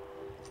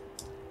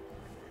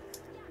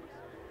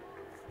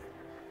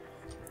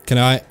 Can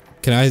I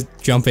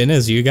jump in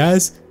as you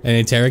guys and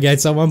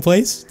interrogate someone,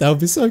 please? That would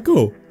be so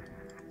cool.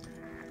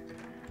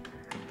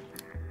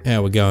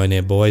 How we going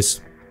here,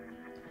 boys?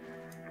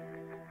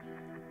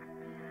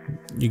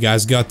 You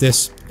guys got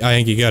this? I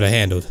think you got it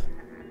handled.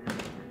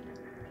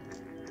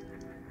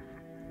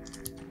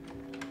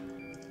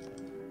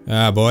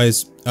 Ah,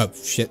 boys. Oh,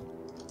 shit.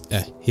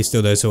 He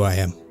still knows who I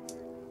am.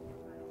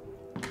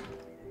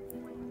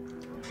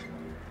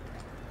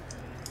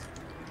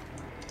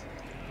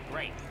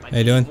 Great. How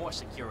you doing? More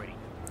security.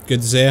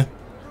 Good to see you.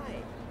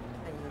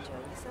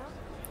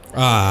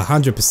 Ah,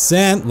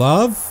 100%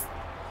 love.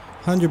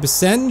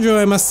 100%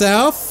 enjoy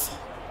myself.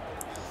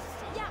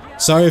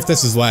 Sorry if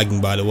this is lagging,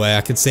 by the way.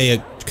 I can see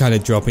it kind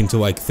of dropping to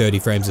like 30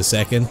 frames a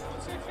second.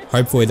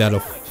 Hopefully that'll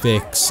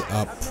fix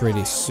up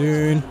pretty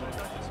soon.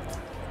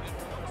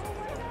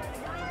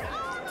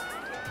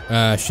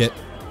 Ah, shit.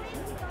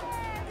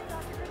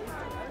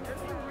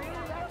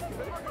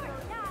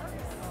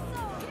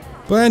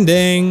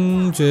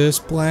 Blending,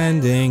 just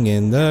blending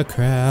in the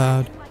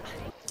crowd.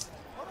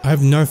 I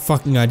have no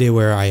fucking idea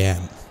where I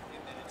am.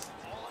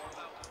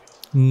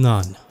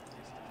 None.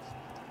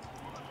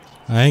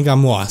 I think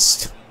I'm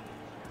lost.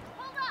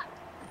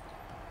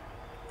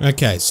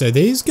 Okay, so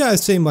these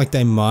guys seem like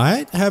they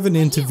might have an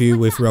interview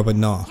with Robert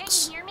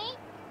Knox. Can you hear me?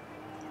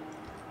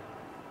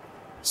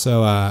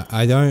 So,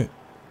 I don't...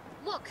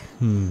 Look,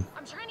 I'm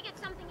trying to get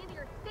something into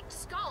your thick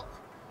skull.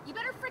 You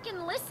better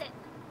freaking listen.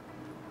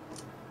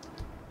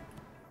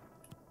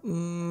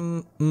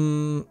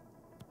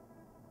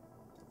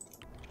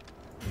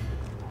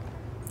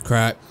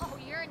 Crap. Oh,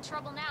 you're in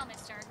trouble now,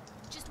 mister.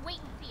 Just wait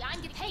and see. I'm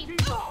getting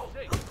paid. Oh,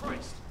 hey,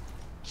 Christ.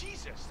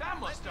 Jesus, that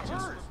must have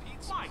hurt.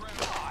 My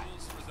God.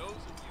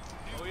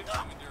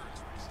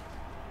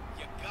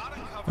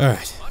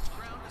 Alright. As much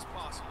ground as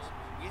possible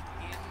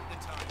within the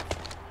time.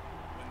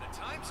 When the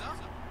time's up.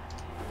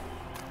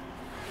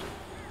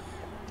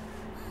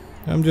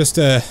 I'm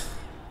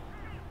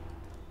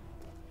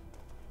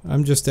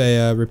just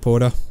a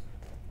reporter.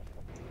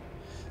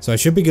 So I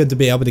should be good to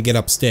be able to get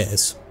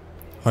upstairs.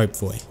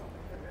 Hopefully.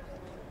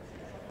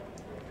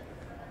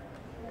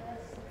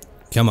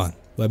 Come on,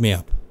 let me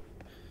up.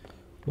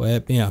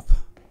 Let me up.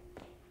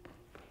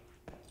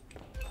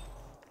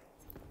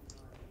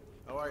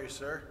 How are you,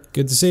 sir?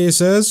 Good to see you,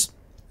 sirs.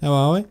 How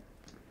are we?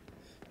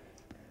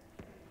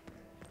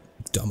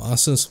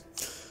 Dumbasses.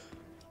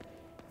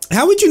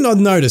 How would you not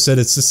notice that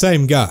it's the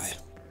same guy?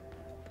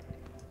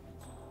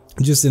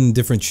 Just in a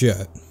different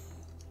shirt.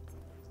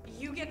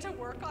 You get to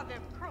work on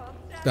them crumbs.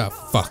 Oh,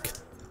 fuck.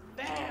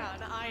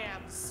 Man, I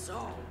am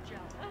so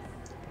jealous.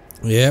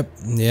 Yep,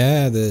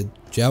 yeah, the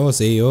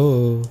jealousy,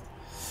 oh.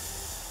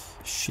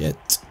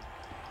 Shit.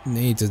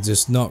 Need to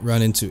just not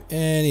run into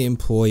any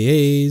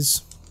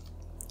employees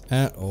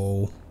at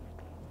all.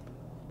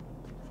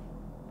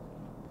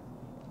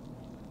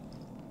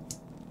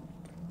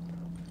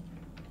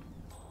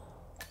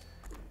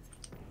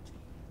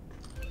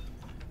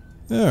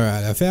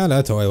 Alright, I found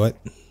a toilet.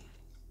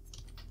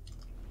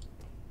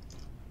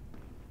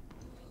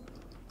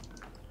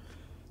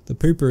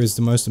 pooper is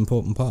the most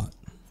important part.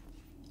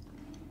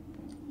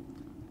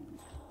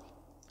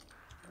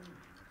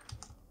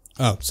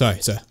 Oh, sorry,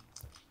 sir.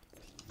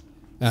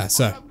 Ah,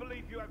 sorry.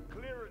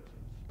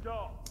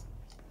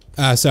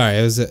 Ah, sorry,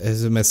 it was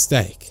a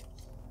mistake.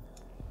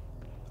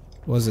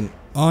 It was an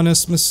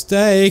honest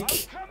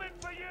mistake.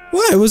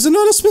 What? It was an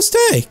honest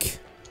mistake.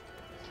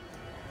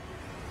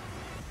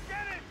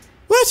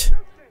 What?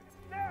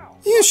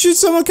 You gonna shoot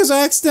someone because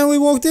I accidentally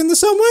walked into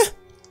somewhere?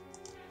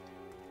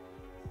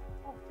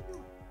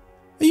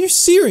 Are you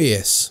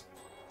serious?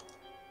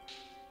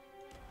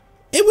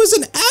 It was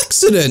an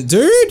accident,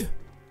 dude!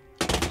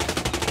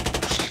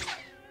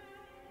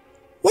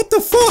 What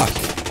the fuck?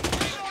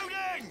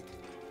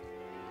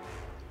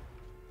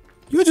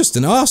 You're just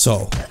an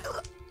asshole.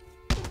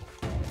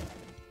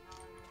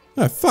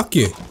 No, fuck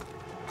you.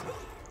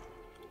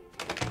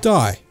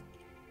 Die.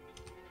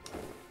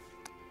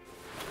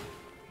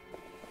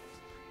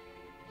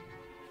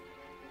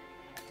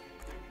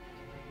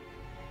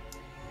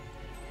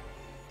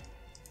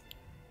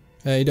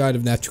 He died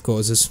of natural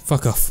causes.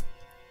 Fuck off.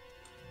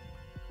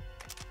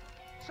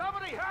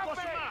 Somebody help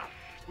me!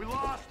 We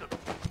lost him.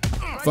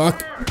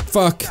 Fuck.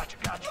 Fuck.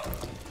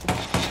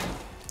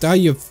 Die,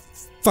 you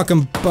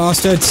fucking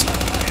bastards.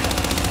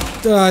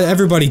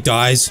 Everybody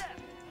dies.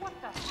 What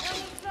the hell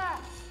is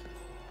that?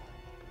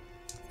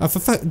 Oh, for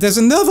fuck. There's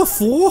another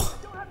floor?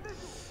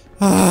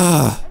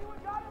 Ah.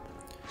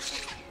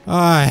 Oh,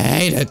 I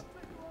hate it.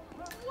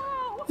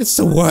 It's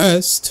the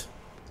worst.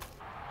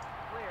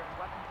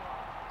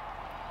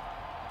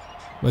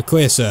 We're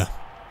clear, sir.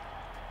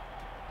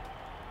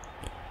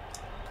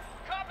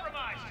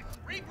 Compromise.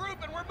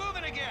 Regroup and we're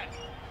moving again.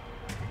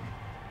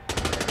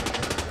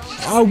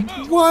 Oh,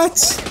 what?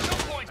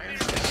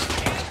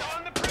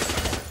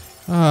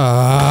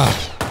 Ah.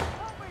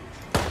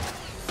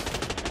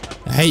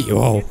 I hate you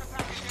all.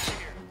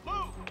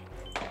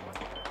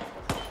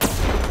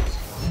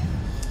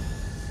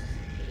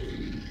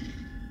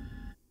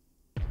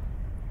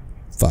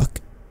 Fuck.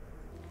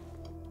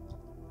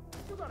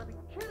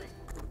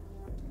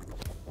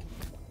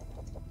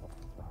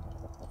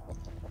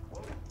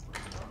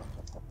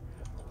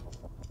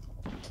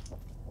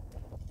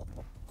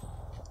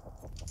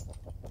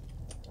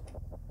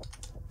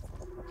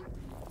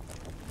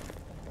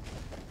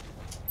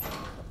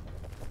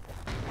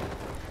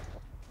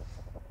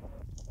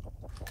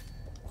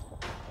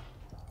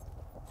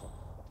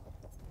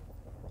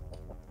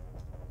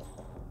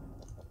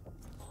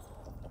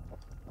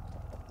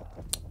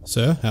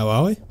 Sir, how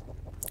are we?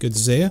 Good to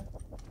see you.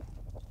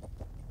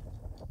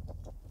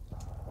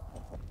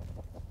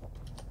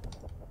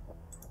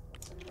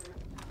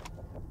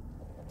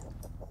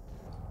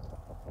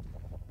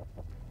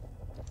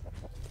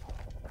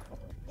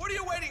 What are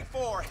you waiting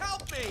for?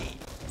 Help me!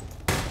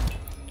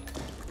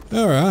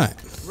 Alright.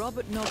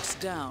 Robert knocks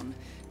down.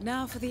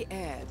 Now for the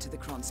heir to the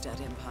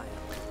Kronstadt Empire.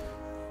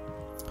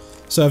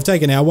 So I've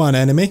taken our one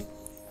enemy.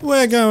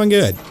 We're going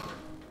good.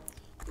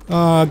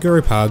 Ah,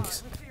 group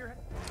hugs.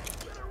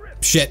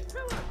 Shit.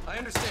 I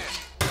understand.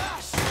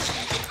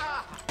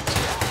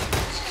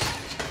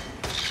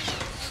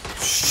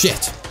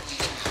 Shit.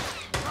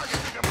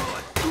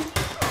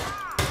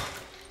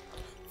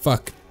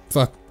 Fuck.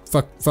 Fuck.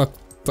 Fuck. Fuck.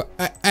 Fuck.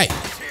 Hey.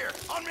 Here,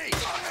 on me.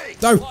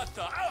 No. What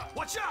the?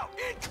 Watch out!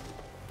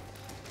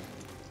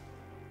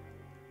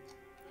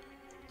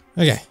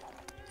 Okay.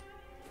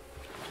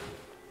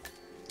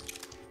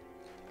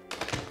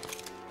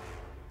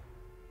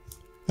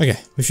 Okay,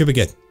 we should be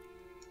good.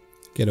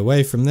 Get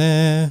away from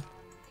there.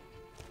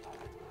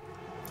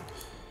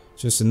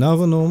 Just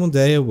another normal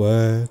day at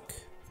work.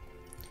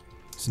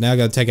 So now I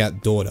gotta take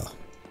out daughter.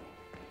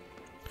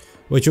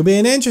 Which will be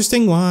an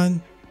interesting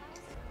one.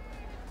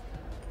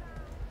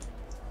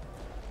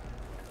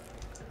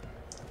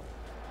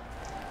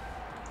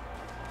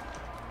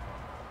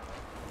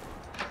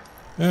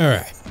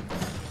 Alright.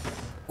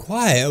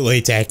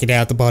 Quietly taking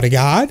out the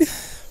bodyguard.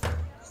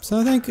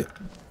 So I think...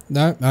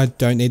 No, I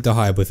don't need to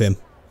hide with him.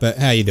 But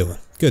how you doing?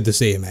 Good to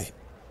see you, mate.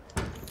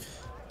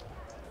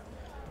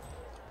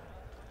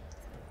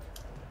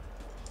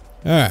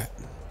 Alright.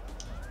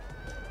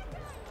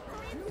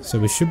 So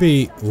we should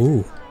be...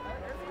 Ooh.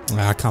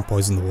 I can't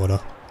poison the water.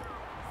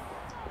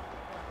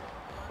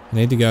 I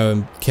need to go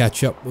and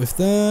catch up with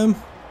them.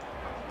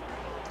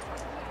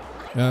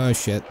 Oh,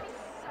 shit.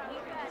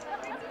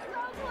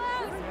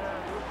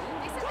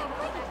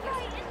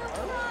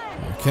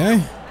 Okay.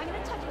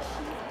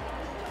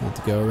 Need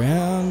to go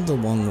around the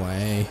one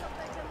way.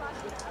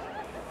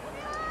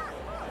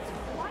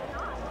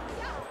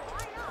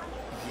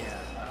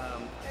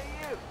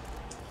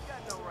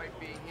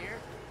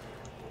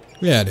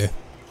 Yeah, I do.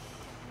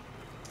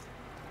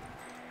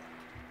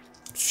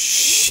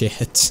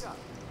 Shit.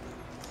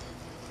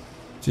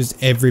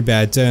 Just every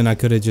bad turn I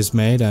could have just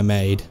made, I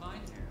made.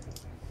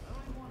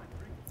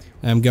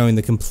 I'm going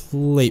the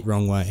complete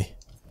wrong way.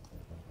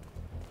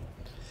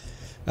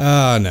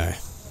 Oh no.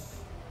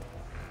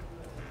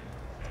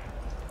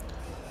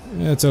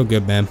 It's all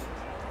good, man.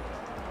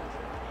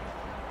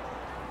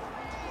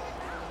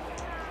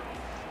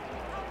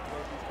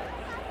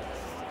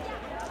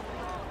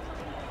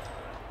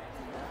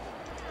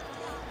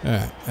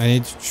 Alright, I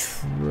need to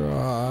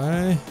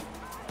try...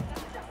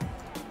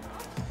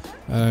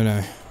 I don't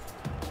know.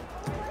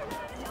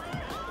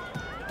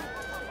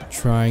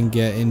 Try and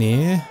get in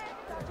here,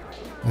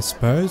 I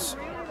suppose.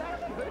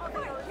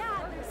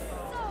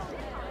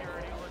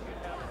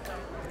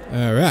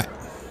 Alright.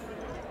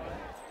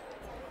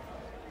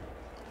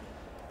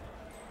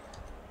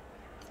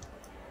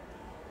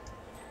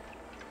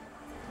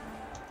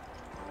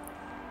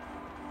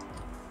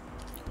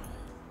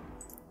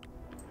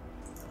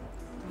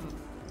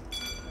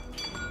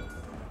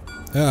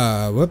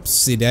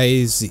 Whoopsie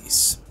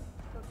daisies.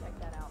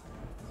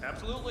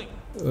 Absolutely.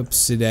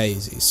 Whoopsie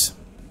daisies.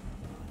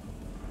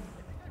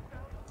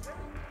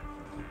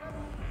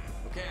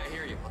 Okay, I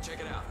hear you. I'll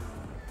check it out.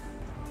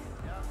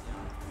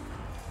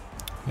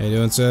 How you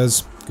doing,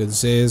 sirs? Good to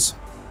see yous.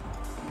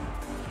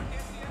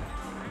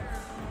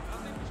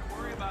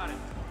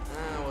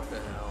 What the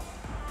hell?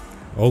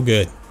 All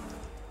good.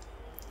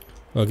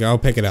 Okay, I'll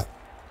pick it up.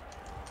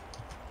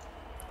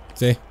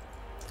 See?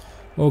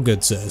 All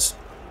good, sirs.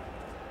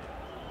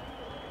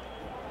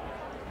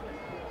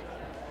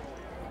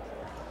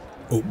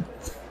 Oh.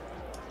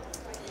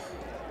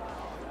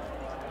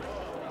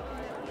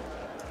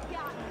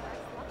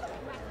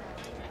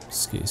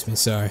 Excuse me,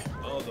 sorry.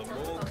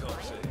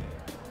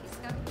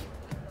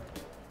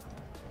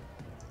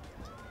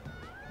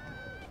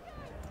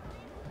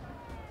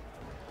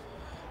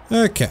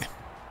 Okay.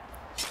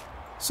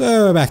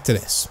 So back to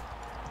this.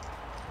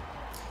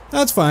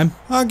 That's fine.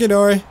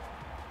 Hunky-dory.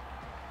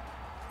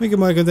 We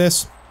can work with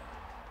this.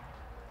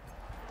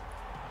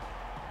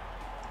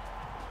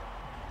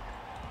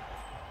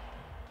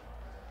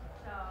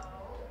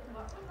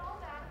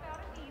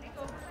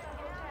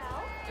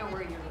 Don't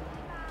worry, you're leaving.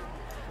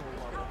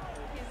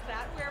 Is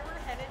that where we're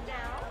headed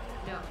now?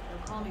 No,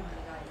 you'll call me when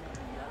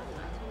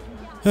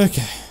you guys.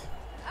 Okay.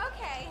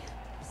 Okay,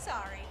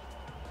 sorry.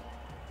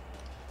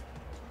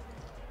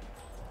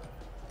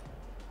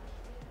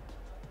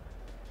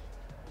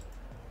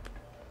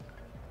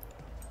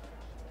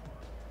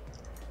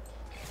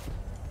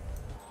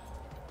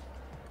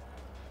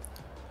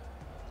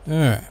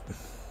 Alright.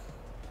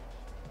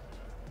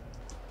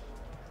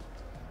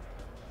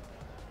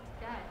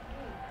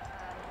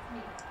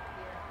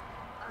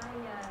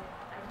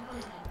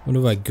 What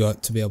have I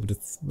got to be able to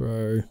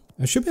throw?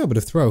 I should be able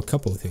to throw a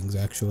couple of things,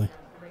 actually.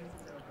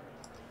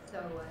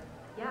 So,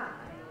 yeah,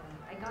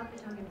 I got the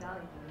Tongan Valley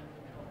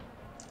control.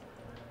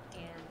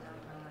 And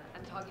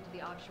I'm talking to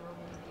the offshore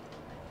women people,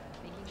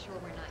 making sure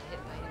we're not hit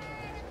by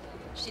any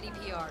shitty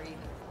PR even.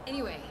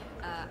 Anyway,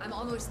 I'm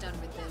almost done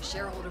with the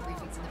shareholder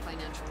briefings and the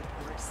financial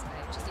reports.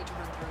 I just need to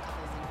run through a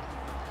couple of things with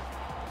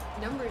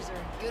you. Numbers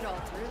are good all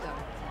through,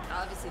 though.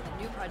 Obviously,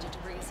 the new project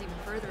will bring us even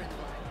further in the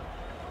black.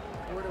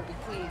 The board will be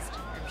pleased,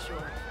 I'm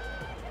sure.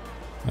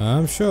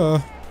 I'm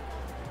sure.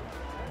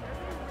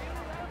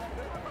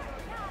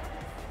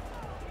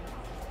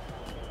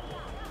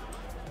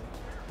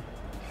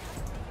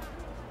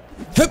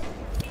 Hup.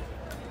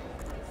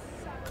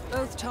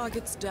 Both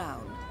targets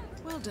down.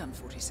 Well done,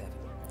 47.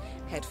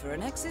 Head for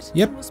an exit,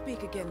 Yep. and we'll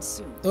speak again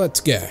soon. Let's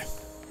go.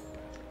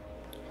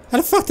 How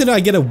the fuck did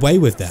I get away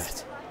with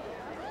that?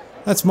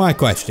 That's my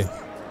question.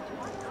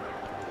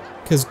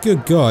 Because,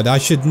 good God, I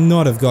should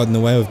not have gotten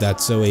away with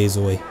that so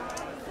easily.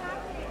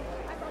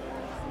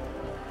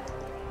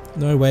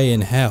 No way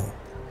in hell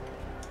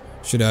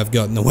should I have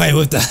gotten away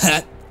with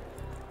that.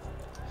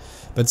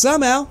 But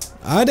somehow,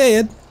 I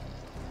did.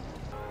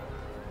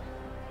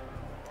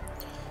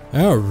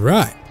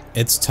 Alright,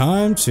 it's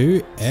time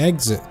to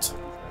exit.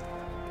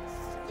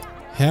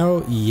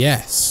 Hell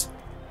yes.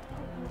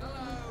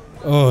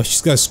 Oh,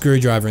 she's got a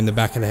screwdriver in the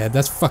back of the head.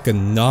 That's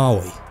fucking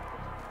gnarly.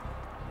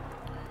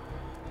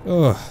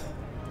 Oh.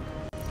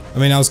 I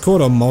mean, I was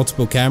caught on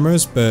multiple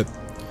cameras, but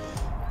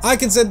I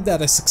consider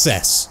that a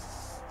success.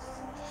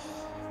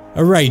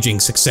 A raging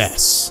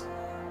success.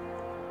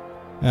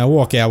 And I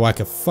walk out like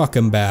a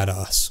fucking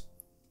badass.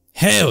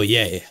 Hell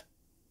yeah.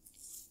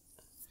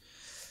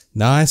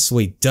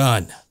 Nicely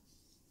done.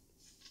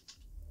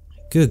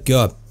 Good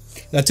God.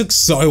 That took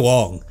so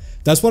long.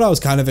 That's what I was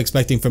kind of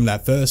expecting from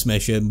that first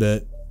mission,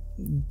 but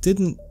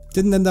didn't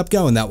end up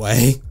going that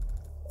way.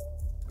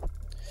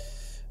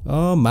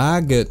 Oh my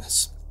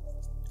goodness.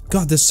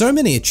 God, there's so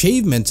many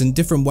achievements and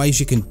different ways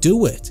you can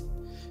do it.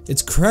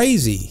 It's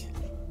crazy.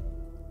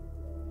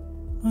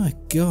 My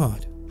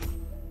God.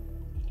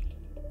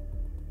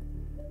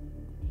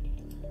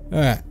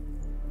 Alright.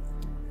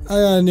 I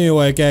got a new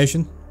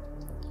location.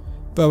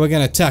 But we're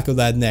gonna tackle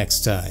that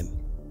next time.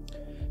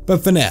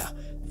 But for now,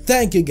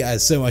 thank you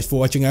guys so much for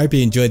watching. I hope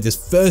you enjoyed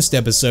this first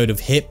episode of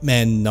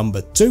Hitman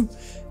number 2.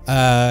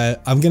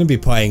 I'm gonna be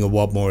playing a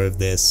lot more of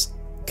this,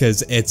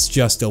 because it's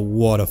just a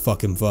lot of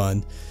fucking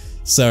fun.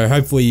 So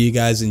hopefully you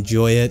guys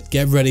enjoy it.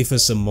 Get ready for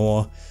some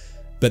more.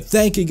 But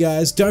thank you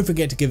guys. Don't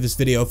forget to give this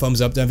video a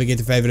thumbs up. Don't forget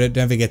to favorite it.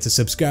 Don't forget to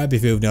subscribe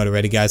if you've not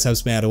already, guys.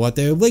 Helps me out a lot.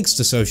 There are links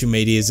to social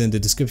medias in the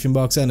description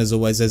box. And as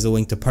always, there's a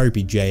link to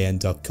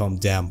popeyJN.com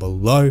down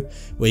below,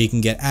 where you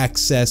can get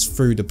access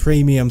through the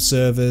premium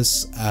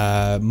service,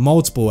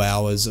 multiple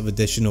hours of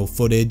additional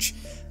footage,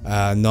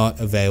 not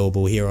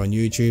available here on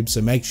YouTube,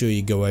 so make sure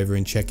you go over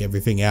and check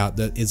everything out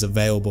that is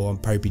available on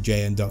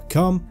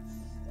popeyJN.com,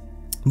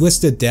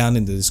 listed down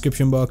in the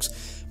description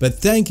box. But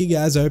thank you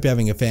guys, I hope you're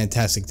having a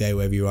fantastic day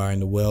wherever you are in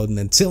the world, and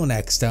until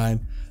next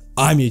time,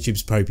 I'm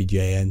YouTube's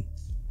popeyJN.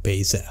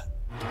 Peace out.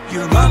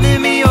 You're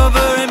running me over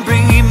and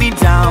bringing me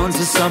down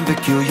to some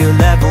peculiar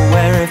level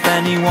where if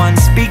anyone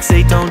speaks,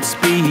 they don't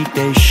speak,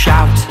 they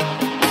shout.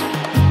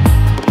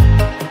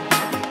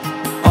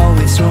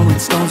 Always throwing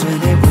stones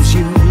when it was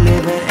you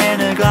living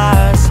in a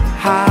glass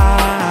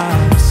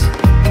house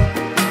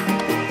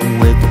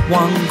with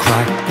one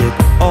crack.